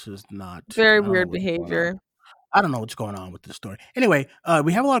is not. Very I don't know weird what's going on. behavior. I don't know what's going on with this story. Anyway,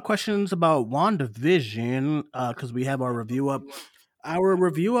 we have a lot of questions about WandaVision because we have our review up. Our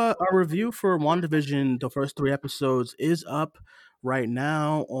review for WandaVision, the first 3 episodes, is up right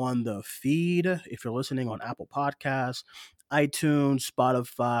now on the feed. If you're listening on Apple Podcasts, iTunes,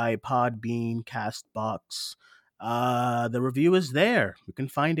 Spotify, Podbean, Castbox, the review is there. You can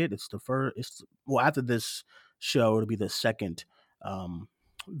find it. It's the first. After this show, it'll be the second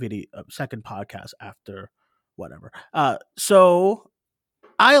second podcast after whatever. So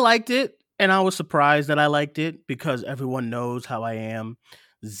I liked it, and I was surprised that I liked it because everyone knows how I am.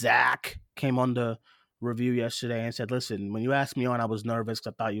 Zach came on the review yesterday and said, "Listen, when you asked me on, I was nervous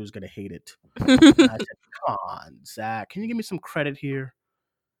because I thought you was gonna hate it." And I said, "Come on, Zach, can you give me some credit here?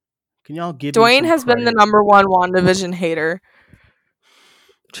 Can y'all give me Dwayne some has been the credit? number one WandaVision hater.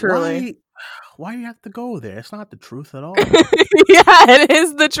 Truly. Why? Why do you have to go there? It's not the truth at all." Yeah, it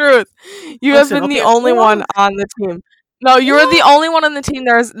is the truth. You have Listen, been the okay, only hold one on. on the team. No, you were the only one on the team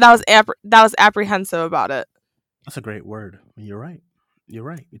that was apprehensive about it. That's a great word. You're right. You're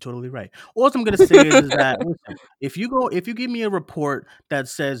right. You're totally right. All I'm gonna say is that listen, if you give me a report that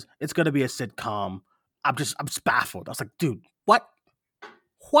says it's gonna be a sitcom, I'm just baffled. I was like, dude, what?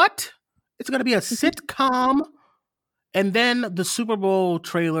 What? It's gonna be a sitcom? And then the Super Bowl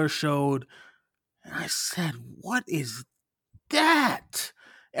trailer showed, and I said, what is that?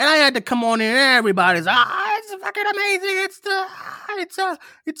 And I had to come on in, and everybody's it's fucking amazing.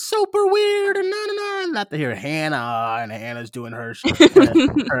 It's super weird and no. Not to hear Hannah, and Hannah's doing her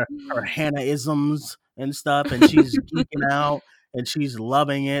Hannah-isms and stuff, and she's geeking out and she's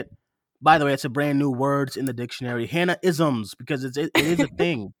loving it. By the way, it's a brand new words in the dictionary, Hannah-isms, because it is a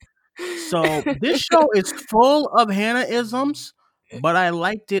thing. So this show is full of Hannah-isms, but I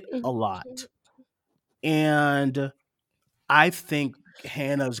liked it a lot. And I think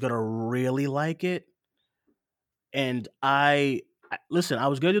Hannah's gonna really like it. And listen, I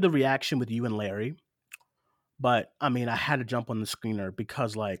was gonna do the reaction with you and Larry, but I mean, I had to jump on the screener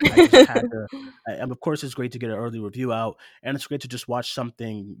because, like, I just had to. And of course, it's great to get an early review out, and it's great to just watch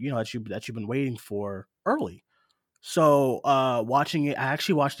something that you've been waiting for early. So, watching it, I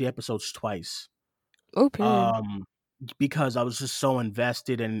actually watched the episodes twice. Okay. Because I was just so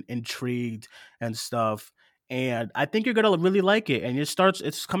invested and intrigued and stuff. And I think you're gonna really like it. And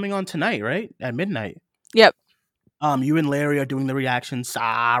it's coming on tonight, right? At midnight. Yep. You and Larry are doing the reaction.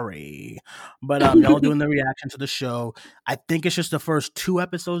 Sorry. But y'all doing the reaction to the show. I think it's just the first 2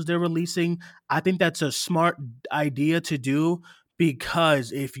 episodes they're releasing. I think that's a smart idea to do,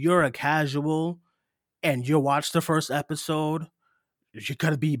 because if you're a casual and you watch the first episode, you're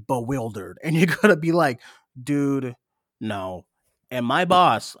gonna be bewildered and you're gonna be like, dude, no. And my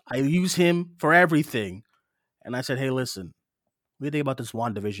boss, I use him for everything. And I said, hey, listen, what do you think about this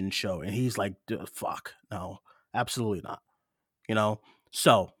WandaVision show? And he's like, fuck, no, absolutely not.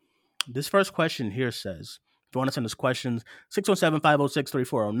 So this first question here says, if you want to send us questions,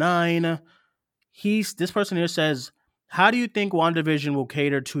 617-506-3409. This person here says, how do you think WandaVision will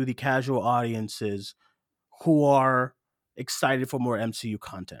cater to the casual audiences who are excited for more MCU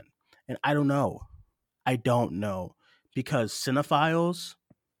content? And I don't know. Because cinephiles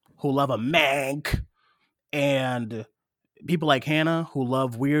who love a Mank and people like Hannah who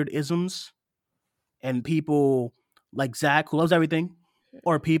love weird isms and people like Zach who loves everything,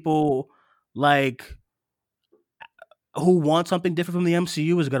 or people like who want something different from the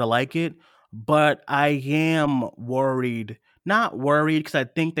MCU is going to like it. But I am worried. Not worried, because I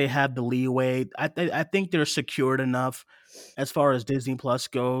think they have the leeway. I think they're secured enough as far as Disney Plus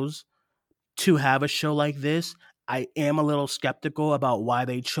goes to have a show like this. I am a little skeptical about why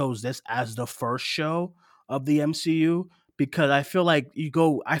they chose this as the first show of the MCU, because I feel like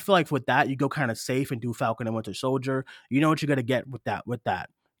with that you go kind of safe and do Falcon and Winter Soldier. You know what you're gonna get with that,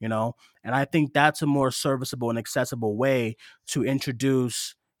 and I think that's a more serviceable and accessible way to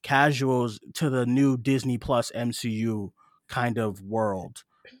introduce casuals to the new Disney Plus MCU kind of world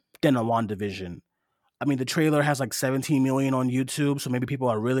than a WandaVision. I mean, the trailer has like 17 million on YouTube, so maybe people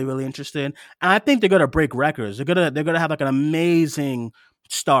are really, really interested. And I think they're gonna break records. They're gonna have like an amazing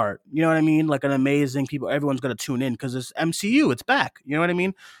start. You know what I mean? Like an amazing people. Everyone's gonna tune in because it's MCU. It's back. You know what I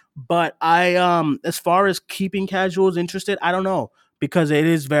mean? But as far as keeping casuals interested, I don't know, because it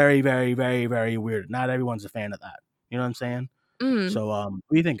is very, very, very, very weird. Not everyone's a fan of that. You know what I'm saying? So, what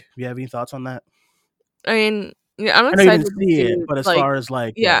do you think? Do you have any thoughts on that? I mean, yeah, I'm I know you excited didn't to see see, it, but as like, far as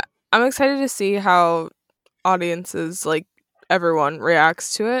like, yeah, I'm excited to see how audiences, like everyone,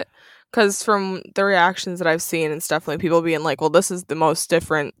 reacts to it. Because from the reactions that I've seen, it's definitely people being like, "Well, this is the most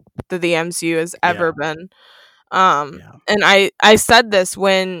different that the MCU has ever been." And I said this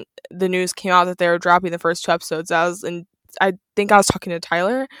when the news came out that they were dropping the first 2 episodes. I think I was talking to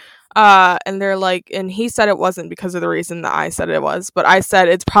Tyler, and they're like, and he said it wasn't because of the reason that I said it was, but I said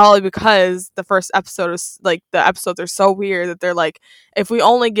it's probably because the first episode is like, the episodes are so weird that they're like, if we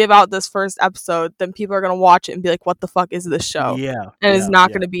only give out this first episode, then people are gonna watch it and be like, what the fuck is this show? And is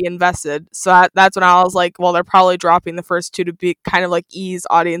not gonna be invested. So that's when I was like, well, they're probably dropping the first 2 to be kind of like ease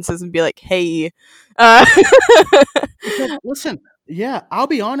audiences and be like, hey, listen, yeah, I'll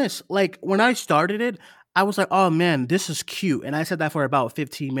be honest. Like, when I started it, I was like, oh man, this is cute. And I said that for about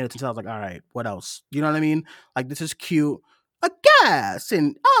 15 minutes until I was like, all right, what else? You know what I mean? Like, this is cute. A gas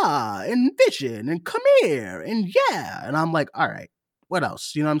and and vision and come here and yeah. And I'm like, all right, what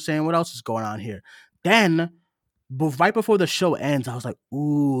else? You know what I'm saying? What else is going on here? Then, right before the show ends, I was like,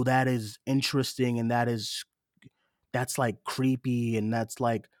 ooh, that is interesting, and that's like creepy, and that's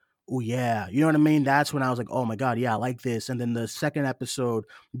like, oh yeah, you know what I mean? That's when I was like, oh my god, yeah, I like this. And then the second episode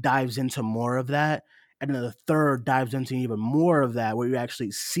dives into more of that, and then the third dives into even more of that, where you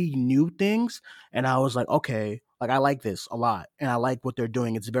actually see new things. And I was like, okay, like I like this a lot, and I like what they're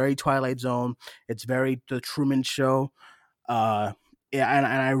doing. It's very Twilight Zone. It's very The Truman Show. Yeah, and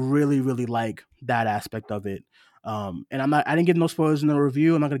I really really like that aspect of it. And I didn't give no spoilers in the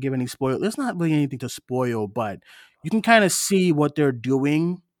review. I'm not gonna give any spoil. There's not really anything to spoil, but you can kind of see what they're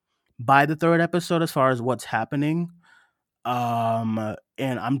doing by the third episode as far as what's happening. And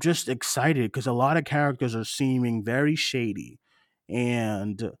I'm just excited because a lot of characters are seeming very shady,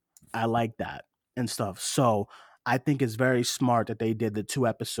 and I like that and stuff. So I think it's very smart that they did the 2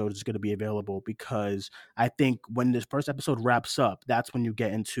 episodes is going to be available, because I think when this first episode wraps up, that's when you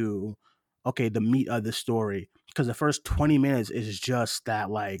get into okay, the meat of the story, because the first 20 minutes is just that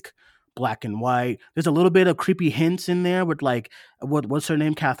like black and white. There's a little bit of creepy hints in there with like what's her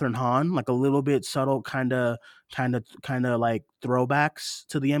name, Catherine Hahn, like a little bit subtle kind of like throwbacks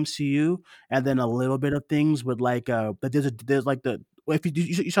to the MCU, and then a little bit of things with like but there's like the well, if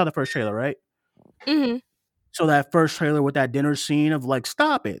you saw the first trailer, right? Mm-hmm. So that first trailer with that dinner scene of like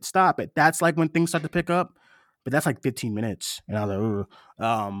stop it, that's like when things start to pick up, but that's like 15 minutes, and I was like,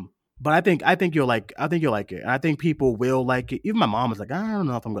 ugh. But I think you'll like it, and I think people will like it. Even my mom was like, I don't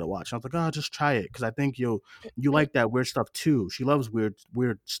know if I'm gonna watch. And I was like, oh, just try it, because I think you like that weird stuff too. She loves weird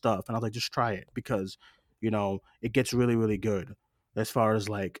stuff, and I was like, just try it, because it gets really really good as far as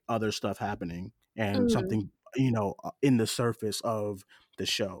like other stuff happening and Mm-hmm. something in the surface of the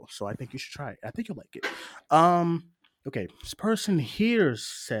show. So I think you should try it. I think you'll like it. Um, okay, this person here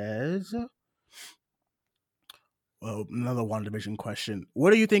says, well, another WandaVision question.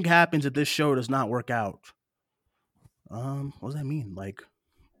 What do you think happens if this show does not work out? What does that mean? Like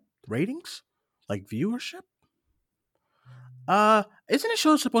ratings? Like viewership? Isn't a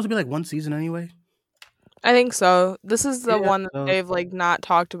show supposed to be like one season anyway? I think so. This is the Yeah. one that So they've like not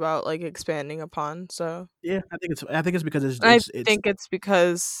talked about like expanding upon. So yeah, I think it's because it's I it's it's think it's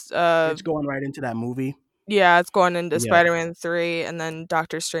because it's going right into that movie. yeah, it's going into Yeah. Spider-Man 3 and then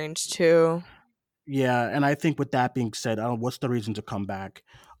Doctor Strange 2. Yeah, and I think with that being said, what's the reason to come back?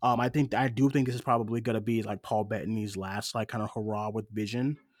 I do think this is probably gonna be like Paul Bettany's last like kind of hurrah with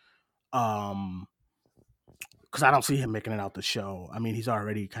Vision. Um, because I don't see him making it out the show. I mean, he's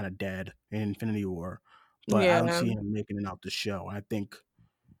already kind of dead in Infinity War, but I don't Yeah. see him making it out the show. I think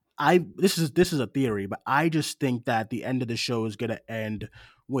this is a theory, but I just think that the end of the show is gonna end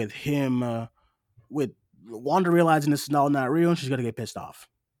with him with Wanda realizing this is all not real, and she's gonna get pissed off,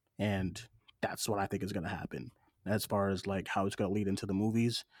 and that's what I think is gonna happen as far as like how it's gonna lead into the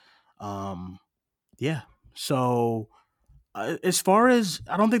movies. Um, yeah. So as far as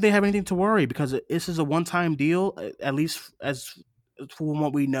I don't think they have anything to worry, because this is a one-time deal, at least as from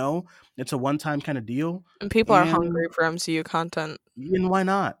what we know, it's a one-time kind of deal, And people are and hungry for MCU content. why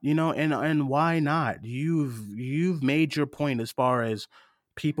not? And why not? You've made your point as far as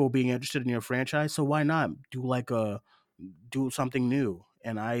people being interested in your franchise, so why not do something new?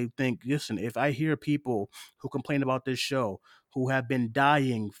 And I think, listen, if I hear people who complain about this show who have been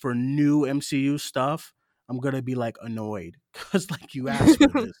dying for new MCU stuff, I'm gonna be like annoyed, because like you asked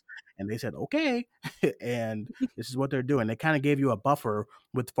for this, and they said okay, and this is what they're doing. They kind of gave you a buffer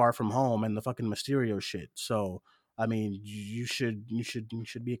with Far From Home and the fucking Mysterio shit. So I mean, you should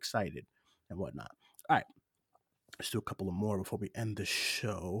be excited and whatnot. All right, let's do a couple of more before we end the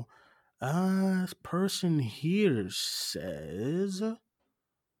show. This person here says,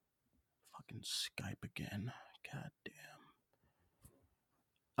 fucking Skype again. God damn.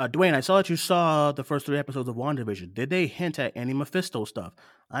 Dwayne, I saw that you saw the first 3 episodes of WandaVision. Did they hint at any Mephisto stuff?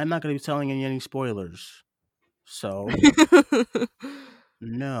 I'm not going to be telling you any spoilers. So,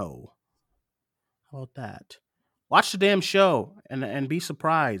 no. How about that? Watch the damn show and be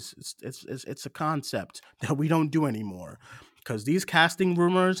surprised. It's a concept that we don't do anymore. Because these casting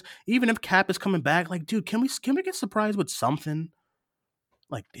rumors, even if Cap is coming back, like, dude, can we get surprised with something?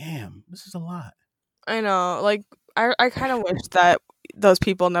 Like, damn, this is a lot. I know. Like I kind of wish that those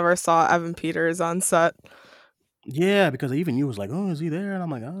people never saw Evan Peters on set. Yeah, because even you was like, oh, is he there? And I'm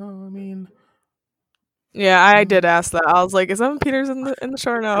like, oh, I mean, Yeah, I did ask that. I was like, "Is Evan Peters in the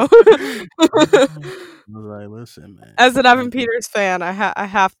show or no?" I was like, listen, man. As an Evan Like, Peters fan, I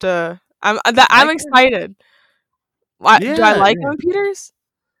have to. I I'm guess. excited. Why do I Yeah, like yeah. Evan Peters?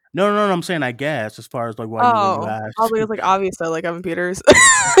 No. I'm saying I guess as far as like when you Oh, asked. probably it's like obvious I like Evan Peters. Of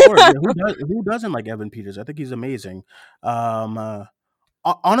course, yeah, who doesn't like Evan Peters? I think he's amazing.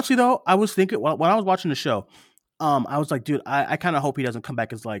 Honestly though, I was thinking when I was watching the show, I was like, dude, I kind of hope he doesn't come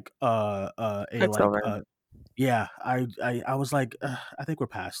back as like a like Quicksilver. yeah. I was like, I think we're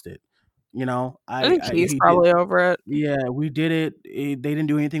past it. You know, I think he's he did. probably over it. Yeah, we did it. They didn't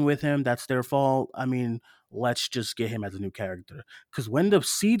do anything with him. That's their fault. I mean, let's just get him as a new character. Because when the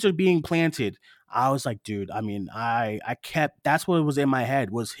seeds are being planted, I was like, dude. I mean, I kept. That's what was in my head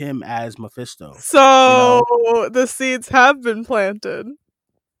was him as Mephisto. You So know, the seeds have been planted.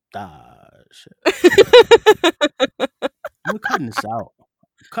 shit. We're cutting this out.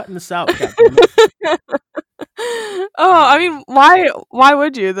 Cutting this out. God damn it. Oh, I mean, why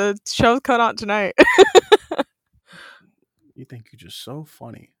would you? The show's coming out tonight. You think you're just so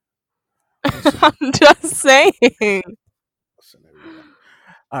funny. I'm just saying. Listen, everyone.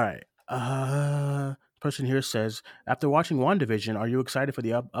 All right. Person here says, after watching WandaVision, are you excited for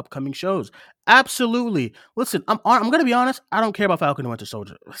the upcoming shows? Absolutely. Listen, I'm gonna be honest. I don't care about Falcon and Winter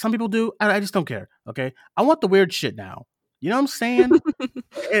Soldier. Some people do. I just don't care. Okay. I want the weird shit now. You know what I'm saying?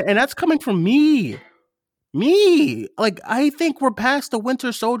 And that's coming from me. Me. Like I think we're past the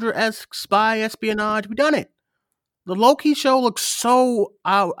Winter Soldier-esque spy espionage. We done it. The Loki show looks so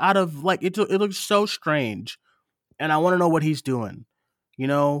out of like it looks so strange, and I want to know what he's doing. You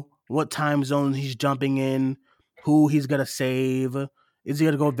know, what time zone he's jumping in, who he's gonna save. Is he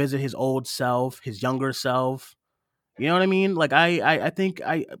gonna go visit his old self, his younger self? You know what I mean? Like I think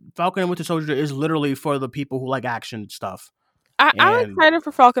Falcon and Winter Soldier is literally for the people who like action stuff. I'm And excited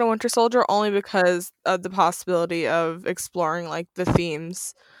for Falcon and Winter Soldier only because of the possibility of exploring like the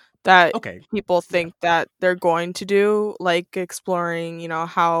themes that okay, people yeah, think that they're going to do, like exploring,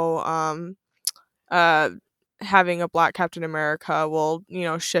 how uh having a black Captain America will,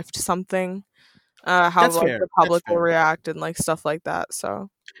 shift something, how that's like fair. the That's public will fair. react and like stuff like that. So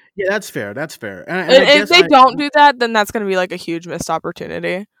Yeah, that's fair. That's fair. And I if guess they don't do that, then that's going to be like a huge missed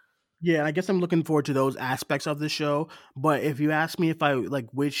opportunity. Yeah, I guess I'm looking forward to those aspects of the show. But if you ask me if I like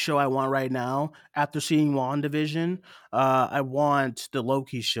which show I want right now, after seeing WandaVision, I want the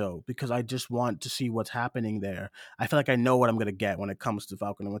Loki show because I just want to see what's happening there. I feel like I know what I'm gonna get when it comes to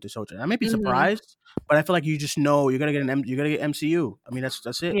Falcon and Winter Soldier. I may be Hmm. surprised, but I feel like you just know you're gonna get you're gonna get MCU. I mean, that's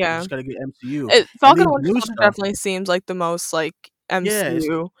it. You Yeah. just gotta get MCU, and Falcon these and Winter new Soldier stuff. definitely seems like the most like Yeah,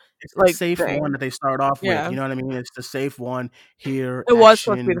 MCU it's the like safe one thing. that they start off with. Yeah. You know what I mean? It's the safe one here, It was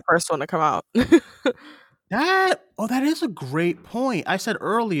supposed to be action. the first one to come out. That is a great point. I said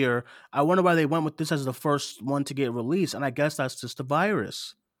earlier, I wonder why they went with this as the first one to get released, and I guess that's just the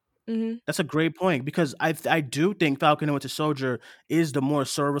virus. Hmm. That's a great point because I do think Falcon and Winter Soldier is the more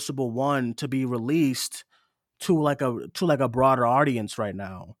serviceable one to be released to like a broader audience right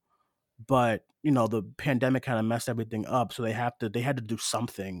now. But the pandemic kind of messed everything up, so they had to do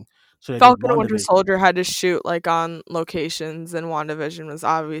something. So they did Falcon and Winter WandaVision. Soldier had to shoot like on locations, and WandaVision was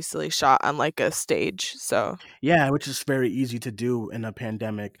obviously shot on like a stage. So Yeah, which is very easy to do in a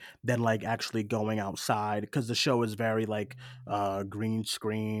pandemic than like actually going outside because the show is very like green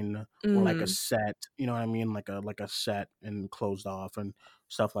screen or like a mhm. set, you know what I mean? Like a set and closed off and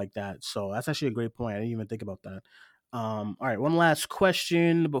stuff like that. So that's actually a great point. I didn't even think about that. All right, one last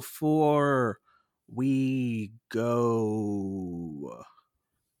question before we go.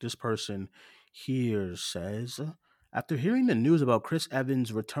 This person here says, after hearing the news about Chris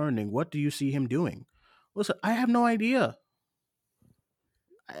Evans returning, what do you see him doing? Listen, I have no idea.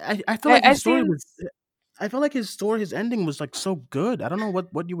 I feel I like I his story seen was. I feel like his ending was like so good. I don't know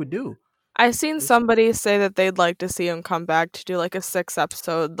what you would do. I seen It's, somebody say that they'd like to see him come back to do like a 6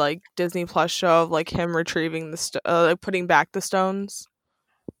 episode like Disney Plus show of like him retrieving like putting back the stones.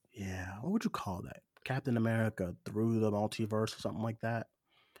 yeah, what would you call that? Captain America through the multiverse or something like that.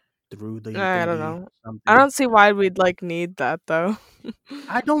 Through the I don't infinity know. I something. don't see why we'd like need that though.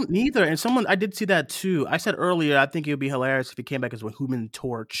 I don't neither. And someone I did see that too. I said earlier, I think it would be hilarious if he came back as a Human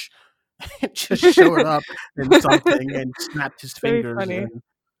Torch and just showed up in something and snapped his Very fingers funny.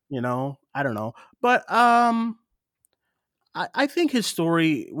 and I don't know. But I think his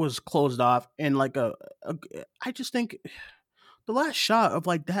story was closed off and like a I just think the last shot of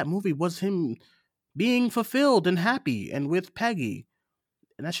like that movie was him being fulfilled and happy and with Peggy.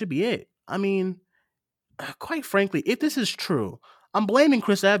 And that should be it. I mean, quite frankly, if this is true, I'm blaming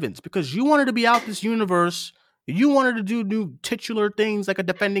Chris Evans because you wanted to be out this universe. You wanted to do new titular things like a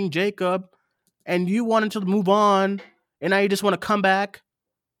defending Jacob, and you wanted to move on, and now you just want to come back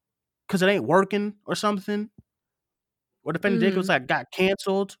because it ain't working or something. Or defending Jacob's Mhm. like got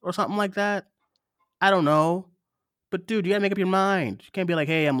canceled or something like that. I don't know. But dude, you gotta make up your mind. You can't be like,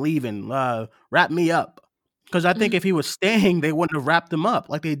 hey, I'm leaving. Wrap me up. Because I think if he was staying, they wouldn't have wrapped him up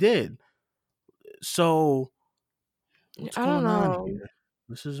like they did. So what's I don't going on know. here?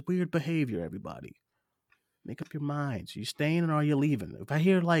 This is weird behavior, everybody. Make up your minds. You staying or are you leaving? If I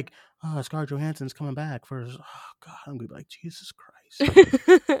hear like, oh, Scarlett Johansson's coming back for, oh God, I'm gonna be like, Jesus Christ. please?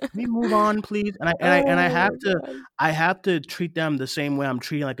 Can we move on, please? And I have to treat them the same way I'm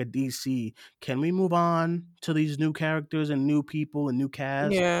treating like a DC. Can we move on to these new characters and new people and new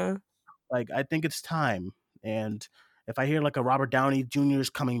cast? Yeah. Like, I think it's time. And if I hear like a Robert Downey Jr. is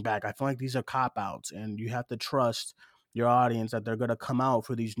coming back, I feel like these are cop outs, and you have to trust your audience that they're gonna come out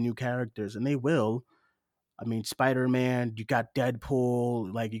for these new characters, and they will. I mean, Spider-Man, you got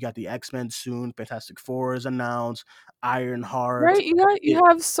Deadpool, like you got the X-Men soon, Fantastic Four is announced, Ironheart. Right, you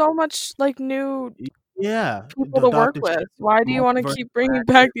have so much like new Yeah, people the to work Doctor with. Strange, Why do you want to Multiverse keep of bringing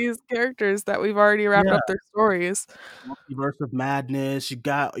back Madness. these characters that we've already wrapped Yeah, up their stories? Multiverse of Madness.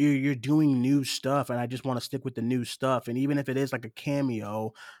 You're doing new stuff, and I just want to stick with the new stuff. And even if it is like a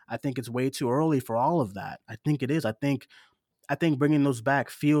cameo, I think it's way too early for all of that. I think it is. I think bringing those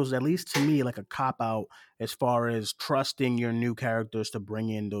back feels, at least to me, like a cop out as far as trusting your new characters to bring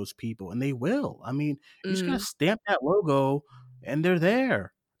in those people, and they will. I mean, you just gotta stamp that logo, and they're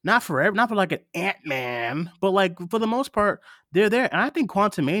there. Not forever, not for like an Ant-Man, but like for the most part, they're there. And I think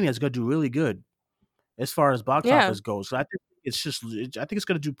Quantumania is gonna do really good as far as box Yeah. office goes. So I think I think it's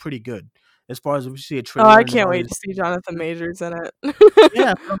gonna do pretty good as far as if we see a Oh, trailer I and there's can't all wait these. to see Jonathan Majors in it.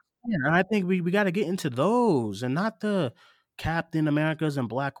 Yeah, that's what I'm saying, and I think we got to get into those and not the Captain Americas and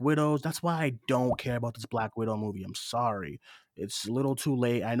Black Widows. That's why I don't care about this Black Widow movie. I'm sorry. It's a little too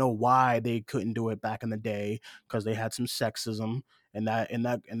late. I know why they couldn't do it back in the day, because they had some sexism in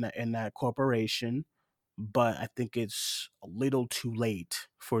that corporation. But I think it's a little too late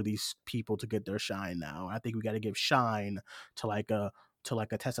for these people to get their shine now. I think we got to give shine to like a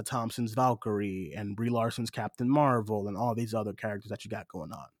Tessa Thompson's Valkyrie and Brie Larson's Captain Marvel and all these other characters that you got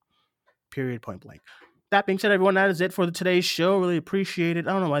going on. Period, point blank. That being said, everyone, that is it for today's show. Really appreciate it.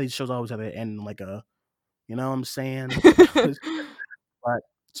 I don't know why these shows always have to end like a, you know what I'm saying? But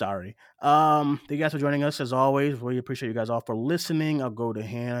sorry. Thank you guys for joining us as always. Really appreciate you guys all for listening. I'll go to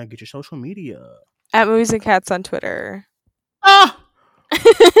Hannah, get your social media. At Movies and Cats on Twitter. Ah!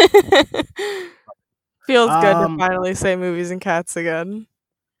 Feels good to finally say Movies and Cats again.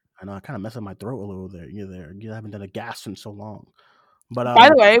 I know I kind of messed up my throat a little there. You haven't done a gas in so long. But by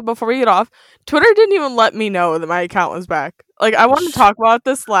the way, before we get off, Twitter didn't even let me know that my account was back. Like, I wanted to talk about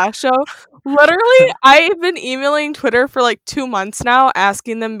this last show. Literally, I've been emailing Twitter for like 2 months now,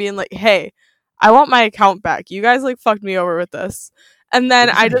 asking them, being like, "Hey, I want my account back. You guys like fucked me over with this." And then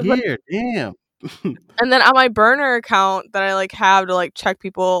I just damn. And then on my burner account that I like have to like check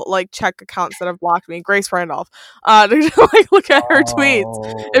people, like check accounts that have blocked me, Grace Randolph, to like look at her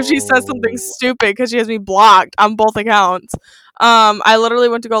tweets if she says something stupid, because she has me blocked on both accounts. I literally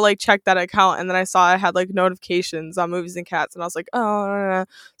went to go like check that account, and then I saw I had like notifications on Movies and Cats, and I was like, oh,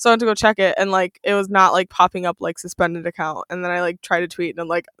 so I went to go check it, and like it was not like popping up like suspended account. And then I like tried to tweet, and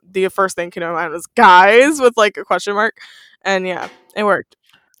like the first thing came to my mind was guys with like a question mark, and yeah, it worked.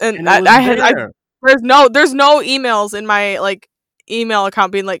 And there's no emails in my like email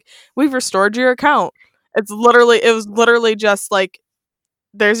account being like, we've restored your account. It was literally just like,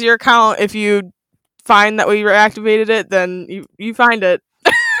 there's your account. If you find that we reactivated it, then you find it.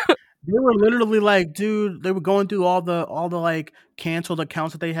 They were literally like, dude, they were going through all the like canceled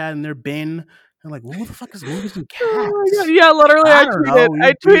accounts that they had in their bin. And like, who the fuck is Movies and Cats? Oh my God. Yeah, literally,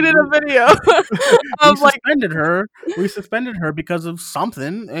 I tweeted a video. We suspended her because of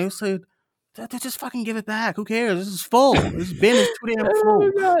something. And it's like, just fucking give it back. Who cares? This is full. This bin is too damn full.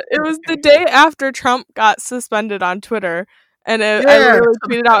 Oh God. It was the day after Trump got suspended on Twitter. And I literally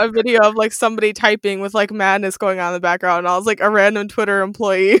tweeted out a video of like somebody typing with like madness going on in the background, and I was like a random Twitter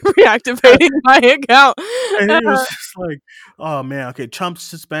employee reactivating my account. And it was just like, oh man, okay, Trump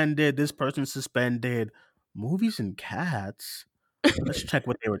suspended, this person suspended, Movies and Cats. Let's check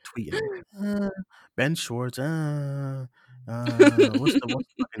what they were tweeting. Ben Schwartz. What's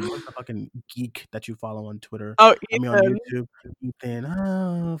the fucking geek that you follow on Twitter? Oh, Ethan. I mean on YouTube.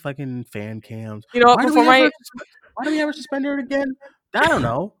 Ethan. Fucking fan cams. You know, why do we ever suspend her again? I don't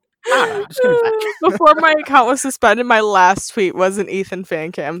know. Just give it back. Before my account was suspended, my last tweet was an Ethan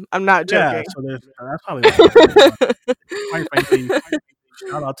fan cam. I'm not joking. Yeah, so that's probably quite frankly,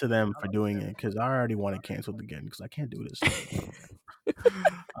 shout out to them for doing it, because I already want it canceled again, because I can't do this.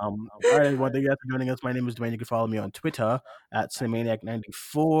 All right, everyone, thank you guys for joining us. My name is Dwayne. You can follow me on Twitter at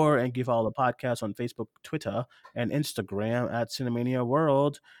Cinemaniac94, and you can follow the podcast on Facebook, Twitter, and Instagram at Cinemania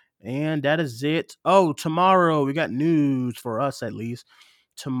World. And that is it. Oh, tomorrow we got news for us, at least.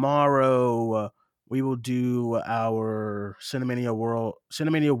 Tomorrow we will do our Cinemania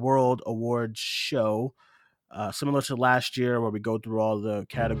World Awards show. Similar to last year, where we go through all the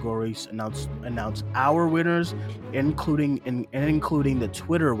categories, announce our winners, including the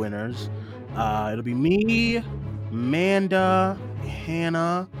Twitter winners. It'll be me, Amanda,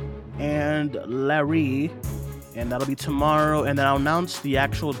 Hannah, and Larry. And that'll be tomorrow. And then I'll announce the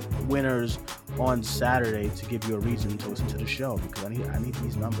actual winners on Saturday to give you a reason to listen to the show, because I need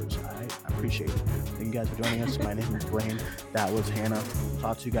these numbers. I appreciate it. Thank you guys for joining us. My name is Brain. That was Hannah.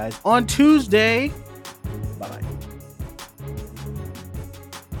 Talk to you guys on Tuesday. Bye-bye.